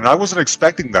information, and I wasn't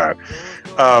expecting that.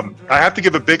 I have to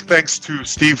give a big thanks to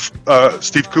Steve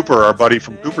Cooper, our buddy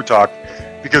from Cooper Talk,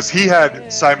 because he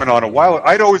had Simon on a while.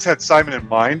 I'd always had Simon in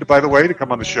mind, by the way, to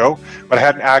come on the show, but I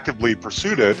hadn't actively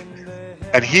pursued it.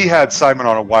 And he had Simon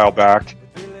on a while back.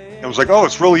 And was like, oh,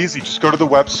 it's real easy. Just go to the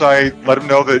website, let him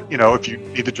know that, if you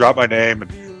need to drop my name.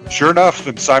 And sure enough,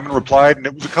 then Simon replied, and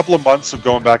it was a couple of months of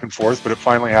going back and forth, but it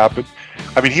finally happened.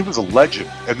 I mean, he was a legend.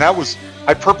 And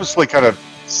I purposely kind of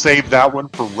saved that one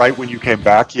for right when you came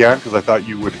back, Jan, because I thought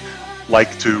you would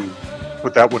like to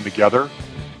put that one together.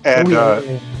 And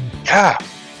yeah,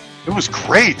 it was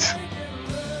great.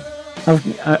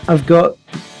 I've got,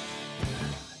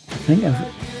 I think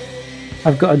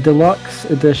I've got a deluxe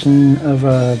edition of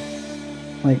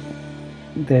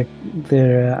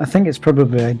their I think it's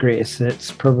probably a greatest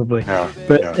hits, probably. Yeah,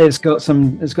 but yeah. it's got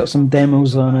some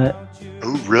demos on it.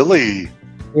 Oh, really?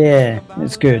 Yeah,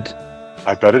 it's good.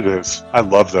 I bet it is. I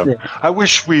love them. Yeah.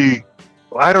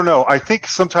 I don't know. I think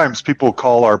sometimes people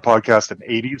call our podcast an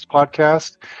 80s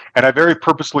podcast, and I very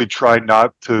purposely try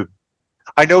not to.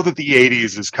 I know that the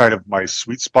 80s is kind of my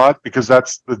sweet spot because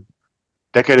that's the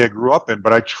decade I grew up in,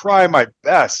 but I try my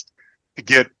best to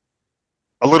get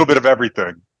a little bit of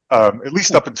everything, at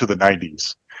least up into the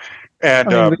 90s.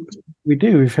 And I mean, we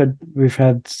do. We've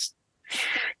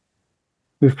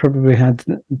probably had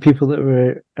people that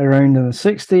were around in the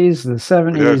 60s, the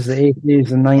 70s, the 80s,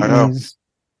 the 90s.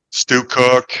 Stu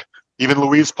Cook, even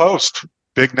Louise Post,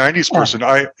 big 90s person.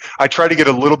 I try to get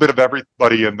a little bit of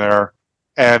everybody in there,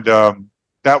 and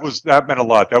that meant a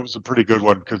lot. That was a pretty good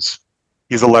one because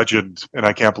he's a legend, and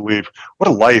I can't believe what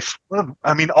a life.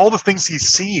 All the things he's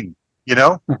seen. You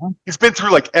know, He's been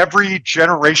through like every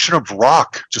generation of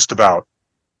rock, just about.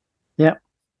 Yeah,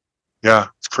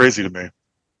 it's crazy to me.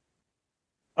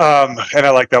 And I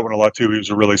like that one a lot too. He was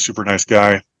a really super nice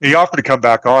guy. He offered to come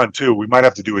back on too. We might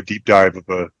have to do a deep dive of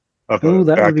a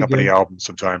Bad Company album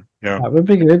sometime. Yeah, that would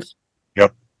be good.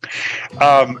 Yep.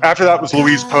 After that was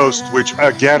Louise Post, which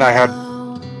again I had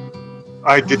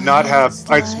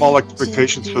small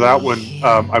expectations for that one.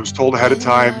 I was told ahead of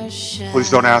time, please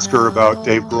don't ask her about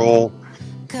Dave Grohl,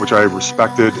 which I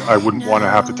respected. I wouldn't want to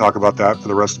have to talk about that for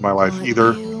the rest of my life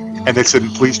either. And they said,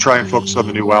 please try and focus on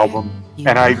the new album.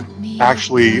 And I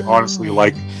actually, honestly,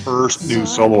 like her new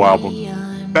solo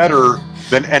album better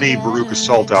than any Veruca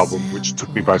Salt album, which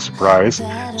took me by surprise.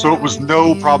 So it was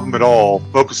no problem at all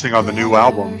focusing on the new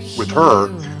album with her.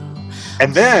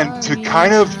 And then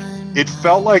it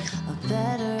felt like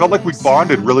we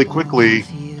bonded really quickly.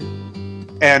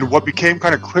 And what became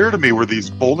kind of clear to me were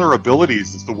these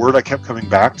vulnerabilities, is the word I kept coming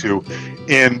back to,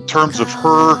 in terms of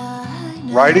her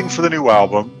writing for the new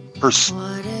album, her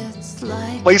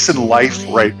place in life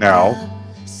right now.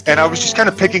 And I was just kind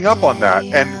of picking up on that.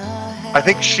 And I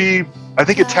think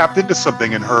it tapped into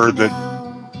something in her that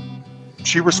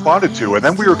she responded to. And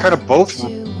then we were kind of both,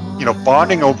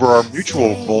 bonding over our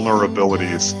mutual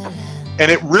vulnerabilities. And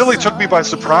it really took me by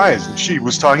surprise. She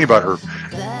was talking about her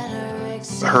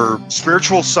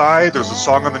spiritual side. There's a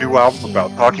song on the new album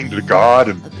about talking to God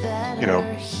and,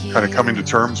 kind of coming to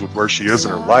terms with where she is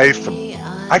in her life. And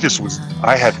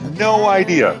I had no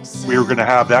idea we were going to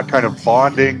have that kind of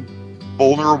bonding,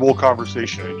 vulnerable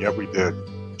conversation. And yet we did.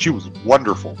 She was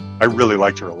wonderful. I really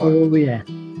liked her a lot. Oh, yeah.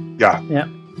 Yeah. Yeah.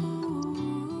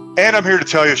 And I'm here to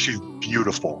tell you she's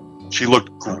beautiful. She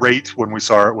looked great when I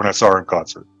saw her in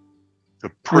concert. A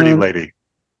pretty lady.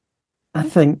 I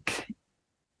think,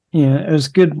 it was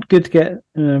good to get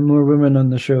more women on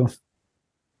the show.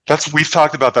 We've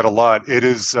talked about that a lot. It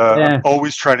is I'm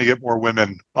always trying to get more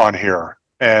women on here,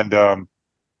 and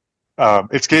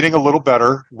it's getting a little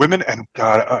better. Women, and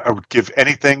God, I would give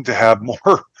anything to have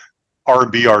more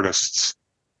R&B artists.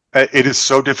 It is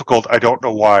so difficult. I don't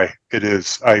know why it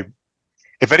is.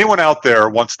 If anyone out there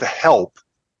wants to help,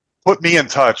 put me in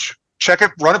touch. Check it,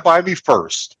 run it by me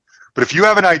first. But if you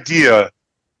have an idea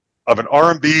of an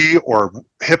R&B or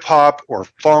hip hop or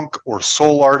funk or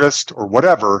soul artist or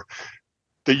whatever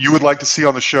that you would like to see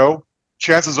on the show,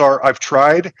 chances are I've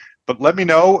tried, but let me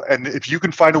know. And if you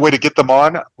can find a way to get them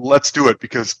on, let's do it,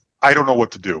 because I don't know what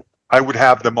to do. I would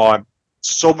have them on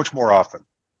so much more often.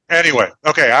 Anyway,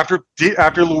 okay, after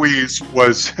Louise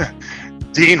was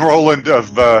Dean Rowland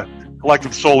of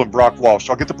Collective Soul and Brock Walsh.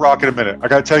 I'll get to Brock in a minute. I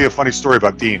got to tell you a funny story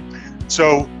about Dean.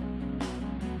 So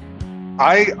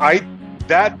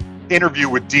that interview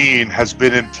with Dean has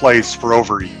been in place for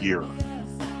over a year.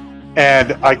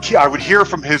 And I would hear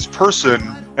from his person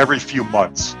every few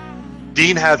months.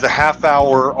 Dean has a half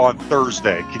hour on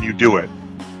Thursday. Can you do it?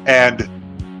 And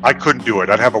I couldn't do it.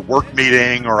 I'd have a work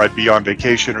meeting or I'd be on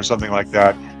vacation or something like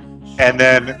that. And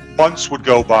then months would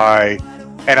go by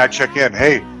and I'd check in.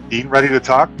 Hey, Dean, ready to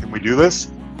talk? Can we do this?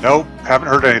 Nope, haven't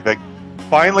heard anything.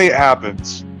 Finally it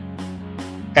happens.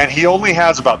 And he only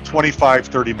has about 25,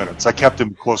 30 minutes. I kept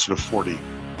him closer to 40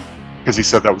 because he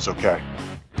said that was okay.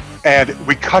 And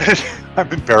we cut it. I'm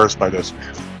embarrassed by this.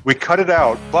 We cut it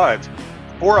out, but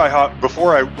when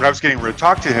I was getting ready to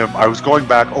talk to him, I was going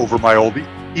back over my old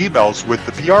emails with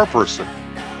the PR person.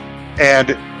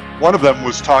 And one of them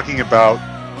was talking about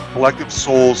Collective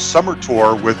Soul's summer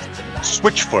tour with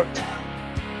Switchfoot.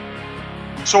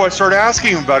 So I started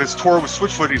asking him about his tour with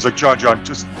Switchfoot. And he's like, John,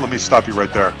 just let me stop you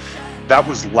right there. That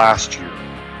was last year.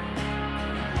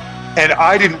 And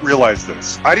I didn't realize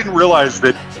this. I didn't realize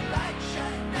that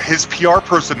his PR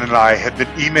person and I had been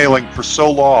emailing for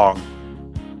so long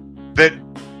that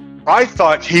I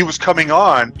thought he was coming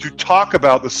on to talk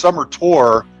about the summer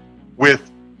tour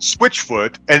with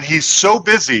Switchfoot, and he's so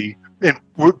busy in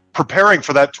preparing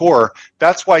for that tour,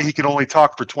 that's why he can only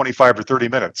talk for 25 or 30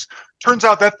 minutes. Turns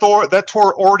out that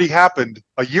tour already happened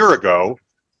a year ago.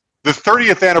 The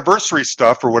 30th anniversary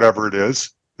stuff, or whatever it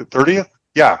is, the 30th?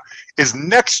 Yeah, is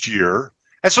next year.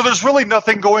 And so there's really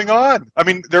nothing going on. I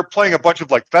mean, they're playing a bunch of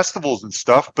like festivals and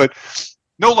stuff, but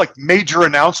no like major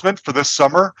announcement for this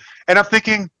summer. And I'm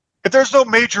thinking, if there's no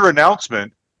major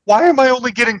announcement, why am I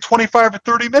only getting 25 or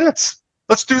 30 minutes?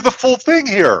 Let's do the full thing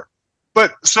here.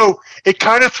 But so it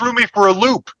kind of threw me for a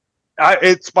loop.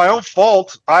 It's my own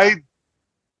fault. I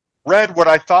read what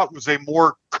I thought was a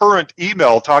more current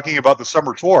email talking about the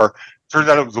summer tour. Turns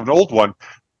out it was an old one.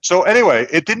 So anyway,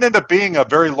 it didn't end up being a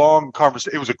very long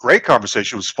conversation. It was a great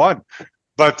conversation. It was fun.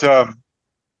 But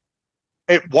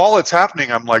while it's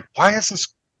happening, I'm like, why is this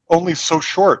only so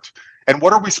short? And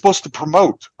what are we supposed to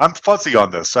promote? I'm fuzzy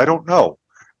on this. I don't know.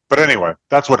 But anyway,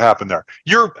 that's what happened there.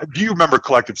 Do you remember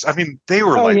Collectives? I mean, they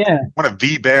were one of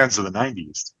the bands of the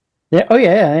 90s. Yeah. Oh,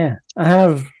 yeah. I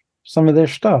have some of their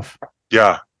stuff.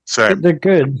 Yeah, same. They're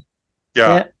good.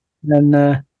 Yeah. And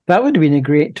that would have been a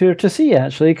great tour to see,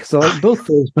 actually, because I like both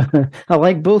those. I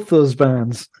like both those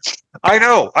bands. I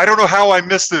know. I don't know how I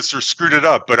missed this or screwed it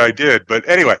up, but I did. But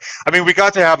anyway, I mean, we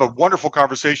got to have a wonderful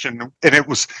conversation, and it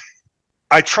was.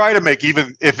 I try to make,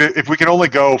 even if we can only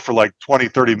go for like 20,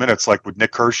 30 minutes, like with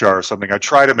Nick Kershaw or something, I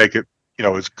try to make it,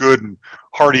 as good and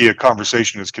hearty a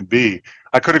conversation as can be.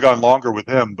 I could have gone longer with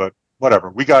him, but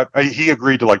whatever. He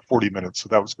agreed to like 40 minutes, so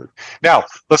that was good. Now,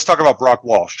 let's talk about Brock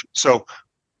Walsh. So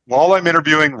while I'm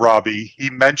interviewing Robbie, he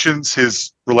mentions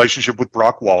his relationship with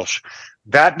Brock Walsh.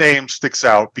 That name sticks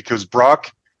out because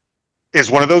Brock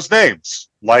is one of those names,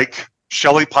 like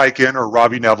Shelley Peiken or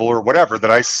Robbie Neville or whatever,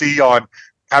 that I see on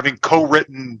having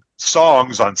co-written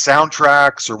songs on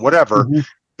soundtracks or whatever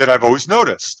that I've always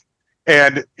noticed.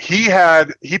 And he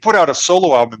put out a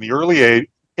solo album in the early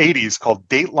 80s called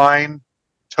Dateline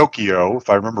Tokyo, if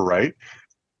I remember right,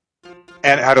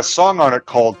 and had a song on it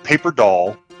called Paper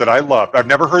Doll that I loved. I've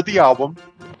never heard the album.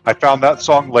 I found that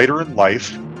song later in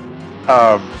life.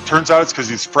 Turns out it's because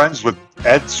he's friends with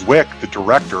Ed Zwick, the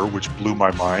director, which blew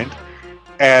my mind.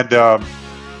 And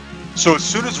so as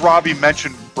soon as Robbie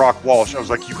mentioned Brock Walsh, I was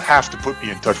like, you have to put me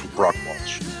in touch with Brock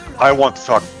Walsh. I want to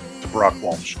talk to Brock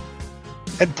Walsh.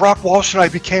 And Brock Walsh and I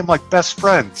became like best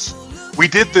friends. We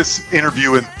did this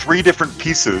interview in 3 different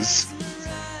pieces,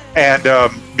 and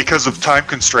because of time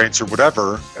constraints or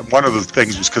whatever, and one of the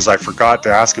things was because I forgot to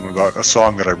ask him about a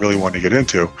song that I really wanted to get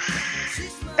into.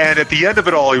 And at the end of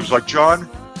it all, he was like, John,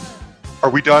 are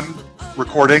we done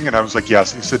recording? And I was like,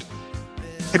 yes. And he said,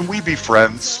 can we be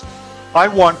friends? I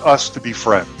want us to be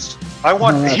friends.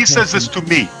 He says this to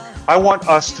me. I want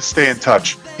us to stay in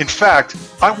touch. In fact,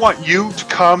 I want you to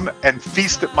come and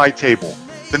feast at my table.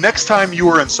 The next time you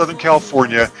are in Southern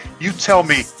California, you tell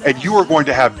me, and you are going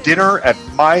to have dinner at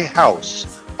my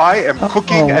house. I am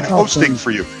cooking and hosting for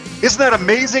you. Isn't that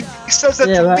amazing? He says that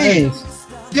to me. Is.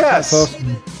 Yes. That's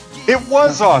awesome. It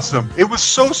was awesome. It was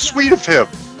so sweet of him.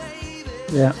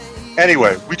 Yeah.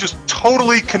 Anyway, we just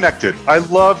totally connected. I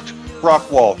loved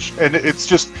Brock Walsh, and it's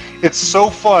so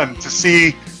fun to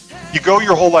see. You go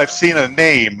your whole life seeing a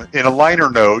name in a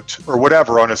liner note or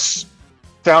whatever on a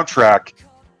soundtrack,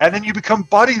 and then you become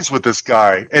buddies with this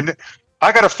guy. And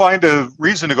I got to find a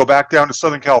reason to go back down to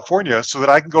Southern California so that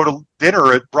I can go to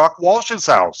dinner at Brock Walsh's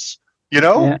house.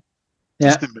 Yeah.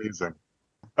 Just amazing.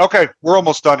 Okay, we're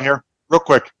almost done here. Real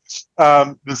quick,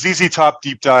 the ZZ Top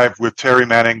deep dive with Terry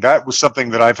Manning, that was something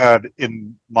that I've had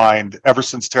in mind ever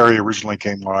since Terry originally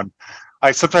came on.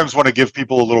 I sometimes want to give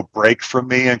people a little break from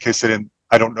me in case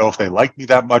I don't know if they like me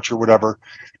that much or whatever.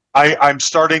 I'm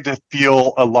starting to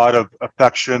feel a lot of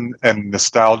affection and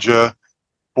nostalgia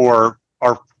for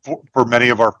many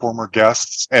of our former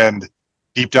guests, and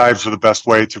deep dives are the best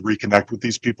way to reconnect with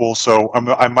these people. So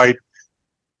I might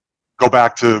go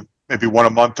back to maybe one a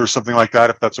month or something like that,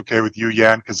 if that's okay with you,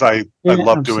 Jan, because I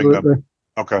love doing them.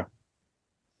 Okay.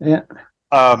 Yeah.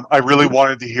 I really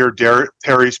wanted to hear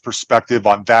Terry's perspective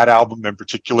on that album in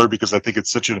particular, because I think it's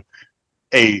such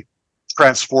a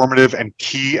transformative and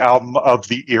key album of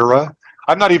the era.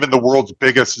 I'm not even the world's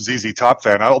biggest ZZ Top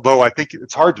fan, although I think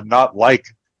it's hard to not like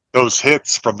those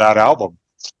hits from that album.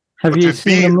 Have you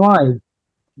seen them live?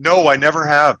 No, I never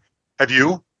have. Have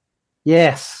you?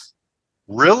 Yes.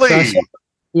 Really?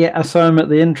 Yeah, I saw him at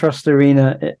the Intrust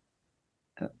Arena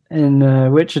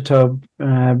in Wichita.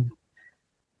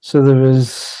 So there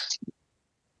was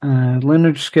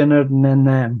Leonard Skinner and then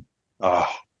them.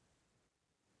 Oh,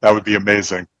 that would be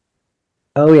amazing.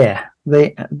 Oh yeah,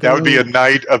 That would be a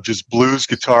night of just blues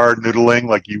guitar noodling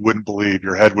like you wouldn't believe.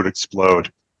 Your head would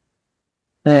explode.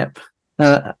 Yep.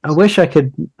 I wish I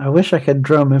could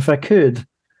drum if I could.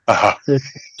 Uh-huh. There's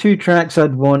 2 tracks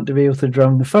I'd want to be able to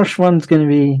drum. The first one's going to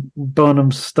be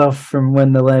Bonham's stuff from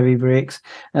When the Levee Breaks,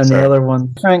 and the other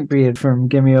one, Frank Beard from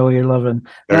Give Me All Your Lovin'.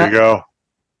 There you go.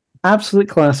 Absolute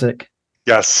classic.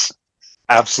 Yes,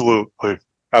 absolutely.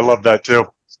 I love that too.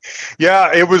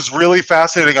 Yeah, it was really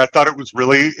fascinating. I thought it was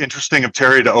really interesting of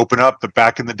Terry to open up that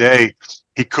back in the day,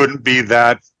 he couldn't be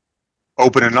that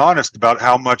open and honest about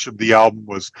how much of the album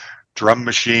was drum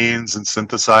machines and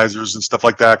synthesizers and stuff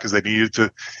like that, because they needed to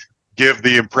give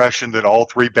the impression that all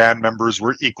 3 band members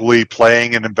were equally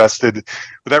playing and invested.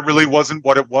 But that really wasn't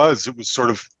what it was. It was sort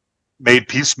of made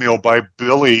piecemeal by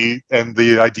Billy and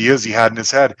the ideas he had in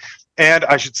his head. And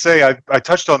I should say, I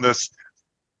touched on this.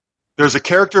 There's a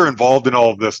character involved in all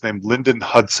of this named Lyndon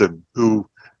Hudson, who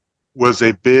was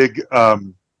a big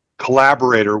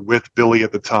collaborator with Billy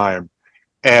at the time.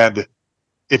 And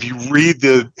if you read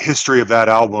the history of that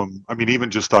album, I mean,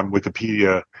 even just on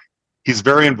Wikipedia, he's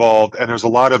very involved, and there's a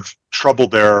lot of trouble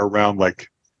there around, like,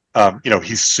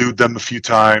 he's sued them a few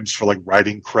times for like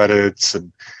writing credits,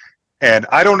 and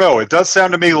I don't know. It does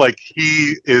sound to me like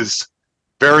he is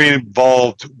very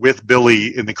involved with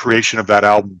Billy in the creation of that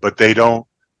album, but they don't.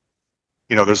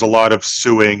 There's a lot of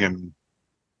suing and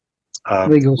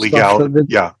legal stuff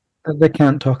that they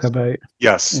can't talk about.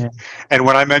 Yes. Yeah. And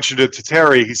when I mentioned it to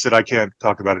Terry, he said, I can't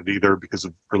talk about it either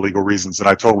for legal reasons. And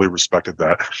I totally respected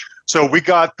that. So we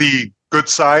got the good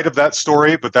side of that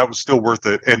story, but that was still worth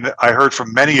it. And I heard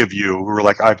from many of you who were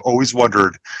like, I've always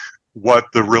wondered what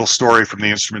the real story from the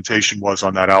instrumentation was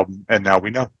on that album. And now we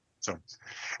know. So,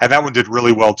 and that one did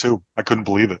really well too. I couldn't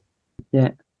believe it.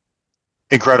 Yeah.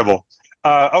 Incredible.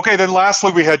 Okay, then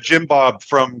lastly, we had Jim Bob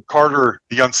from Carter,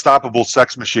 the Unstoppable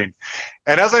Sex Machine.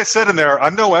 And as I said in there,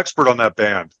 I'm no expert on that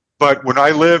band. But when I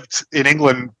lived in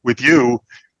England with you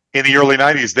in the early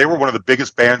 90s, they were one of the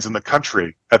biggest bands in the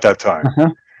country at that time. Uh-huh.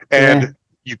 And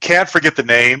you can't forget the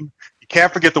name. You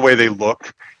can't forget the way they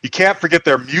look. You can't forget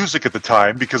their music at the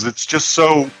time, because it's just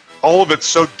all of it's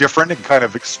so different and kind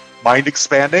of mind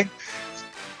expanding.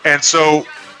 And so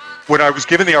when I was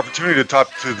given the opportunity to talk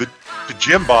to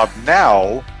Jim Bob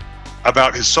now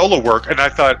about his solo work, and I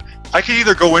thought I could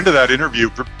either go into that interview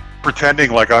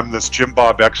pretending like I'm this Jim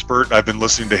Bob expert and I've been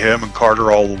listening to him and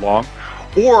Carter all along,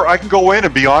 or I can go in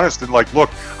and be honest and like, look,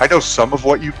 I know some of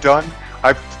what you've done.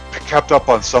 I've kept up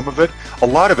on some of it. A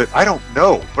lot of it I don't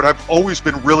know, but I've always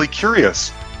been really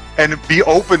curious, and be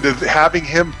open to having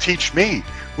him teach me,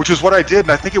 which is what I did,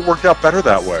 and I think it worked out better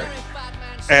that way.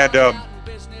 And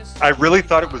I really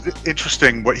thought it was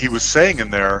interesting what he was saying in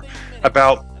there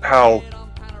about how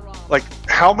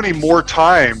many more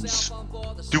times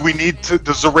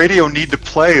does the radio need to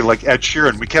play like Ed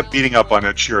Sheeran? We kept beating up on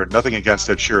Ed Sheeran. Nothing against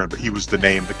Ed Sheeran, but he was the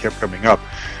name that kept coming up.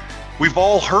 We've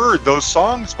all heard those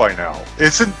songs by now.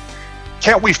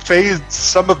 Can't we fade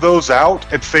some of those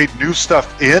out and fade new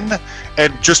stuff in,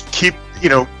 and just keep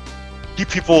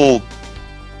people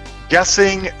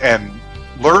guessing and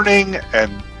learning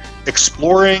and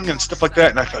exploring and stuff like that?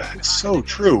 And I thought, it's so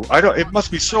true. It must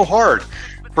be so hard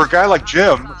for a guy like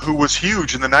Jim, who was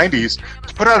huge in the 90s,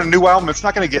 to put out a new album that's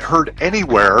not going to get heard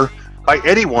anywhere by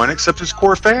anyone except his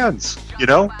core fans,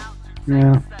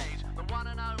 Yeah.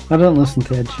 I don't listen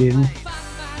to Ed Sheeran.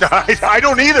 I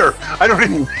don't either.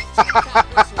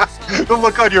 The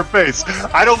look on your face.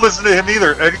 I don't listen to him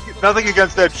either. And nothing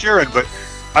against Ed Sheeran, but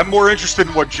I'm more interested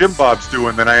in what Jim Bob's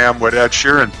doing than I am what Ed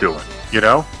Sheeran's doing,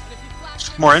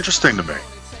 It's more interesting to me.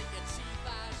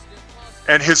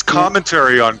 And his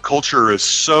commentary on culture is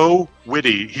so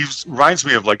witty. He reminds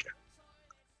me of like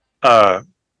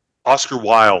Oscar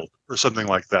Wilde or something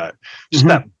like that. Just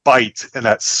that bite and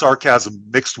that sarcasm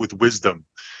mixed with wisdom.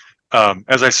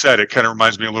 As I said, it kind of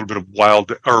reminds me a little bit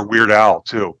of Weird Al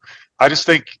too. I just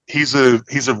think he's a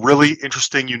really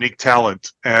interesting, unique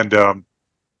talent. And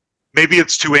maybe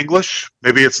it's too English.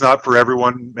 Maybe it's not for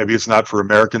everyone. Maybe it's not for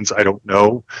Americans. I don't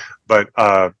know. But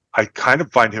I kind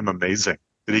of find him amazing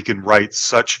that he can write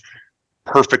such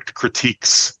perfect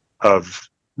critiques of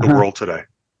the world today.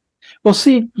 Well,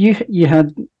 see, you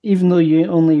had, even though you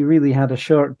only really had a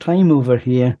short time over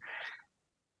here,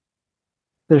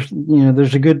 there's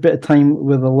a good bit of time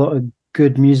with a lot of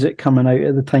good music coming out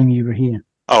at the time you were here.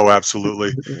 Oh,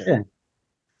 absolutely. Yeah.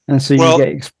 And so you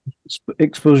get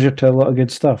exposure to a lot of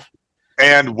good stuff.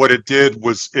 And what it did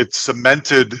was it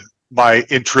cemented my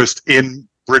interest in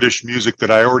British music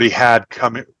that I already had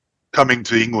coming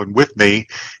to England with me,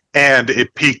 and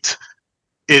it planted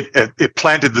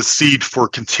the seed for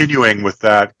continuing with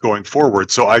that going forward.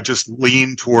 So I just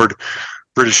leaned toward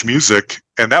British music,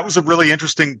 and that was a really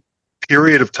interesting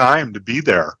period of time to be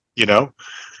there, you know.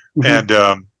 Mm-hmm.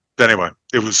 And anyway,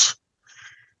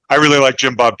 I really like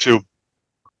Jim Bob too.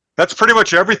 That's pretty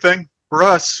much everything for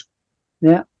us.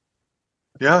 Yeah.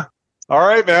 All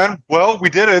right, man. Well, we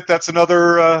did it. That's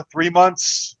another 3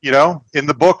 months, you know, in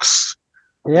the books.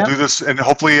 Yeah. We'll do this, and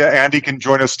hopefully Andy can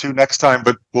join us too next time,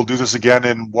 but we'll do this again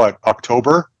in what,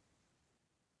 October?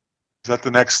 Is that the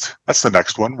next? That's the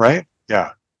next one, right?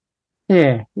 Yeah.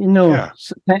 Yeah,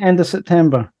 end of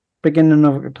September, beginning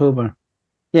of October.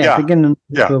 Beginning of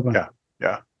October.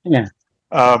 Yeah.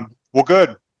 Well,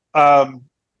 good.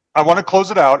 I want to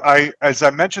close it out. As I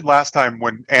mentioned last time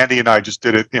when Andy and I just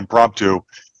did it impromptu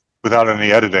without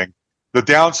any editing, the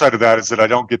downside of that is that I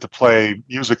don't get to play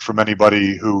music from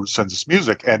anybody who sends us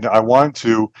music. And I wanted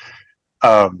to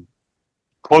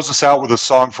close this out with a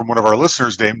song from one of our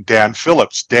listeners named Dan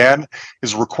Phillips. Dan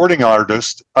is a recording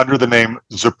artist under the name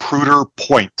Zapruder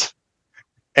Point.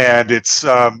 And it's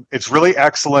really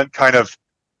excellent kind of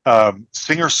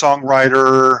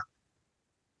singer-songwriter,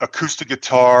 acoustic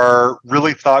guitar,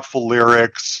 really thoughtful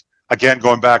lyrics. Again,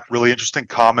 going back, really interesting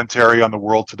commentary on the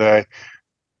world today.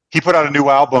 He put out a new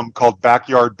album called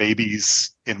Backyard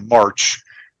Babies in March,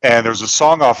 and there's a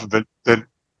song off of it that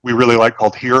we really like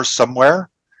called Here Somewhere.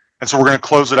 And so we're going to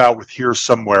close it out with Here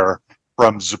Somewhere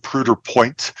from Zapruder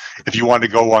Point. If you want to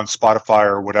go on Spotify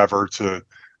or whatever to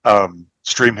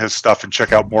stream his stuff and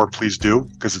check out more, please do,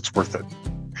 because it's worth it.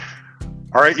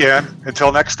 All right, Jan,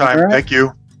 until next time, right. Thank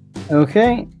you.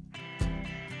 Okay.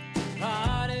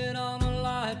 Write it on a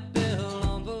light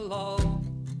bill envelope,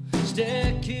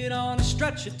 stick it on a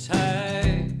stretcher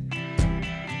tag.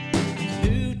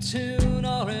 New tune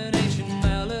or an ancient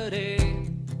melody,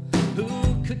 who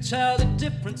could tell the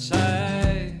difference?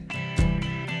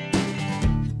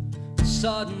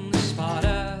 Suddenly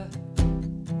spotted,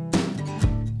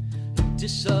 it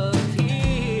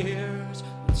disappears.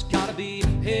 It's gotta be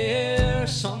here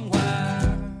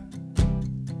somewhere.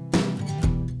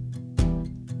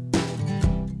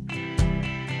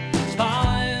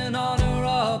 Spying on her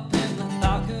up in the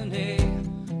balcony,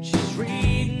 she's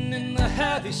reading in the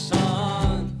heavy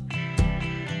sun.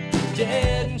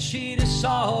 Didn't she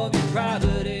dissolve your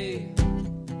gravity?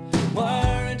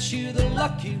 Weren't you the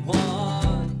lucky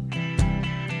one?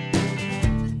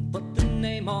 But the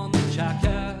name on the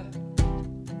jacket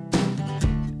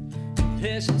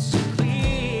isn't so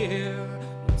clear.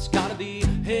 It's gotta be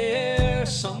here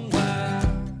somewhere.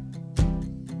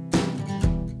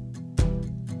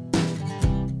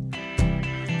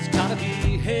 It's gotta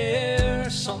be here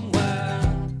somewhere.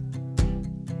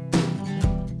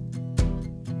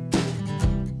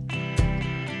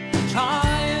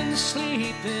 Trying to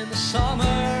sleep in the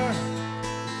summer,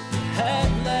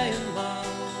 head laying low,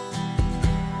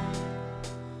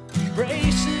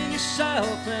 bracing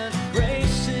yourself and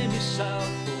bracing yourself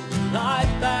for the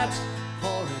light that's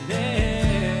pouring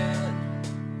in.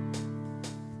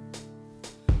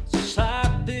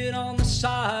 Slap it on the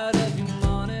side of your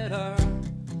monitor,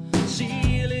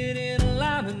 seal it in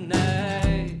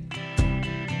laminate.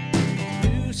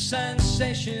 New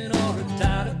sensation or a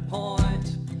data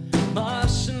point,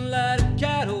 mustn't let it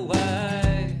get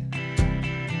away.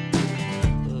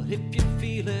 But if you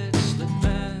feel it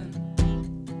slipping,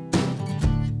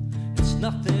 it's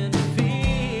nothing to fear.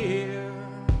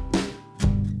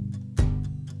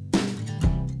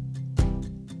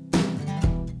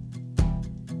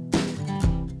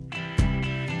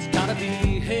 It's gotta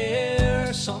be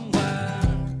here somewhere.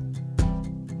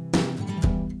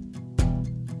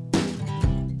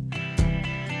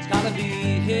 It's gotta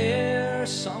be here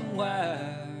somewhere.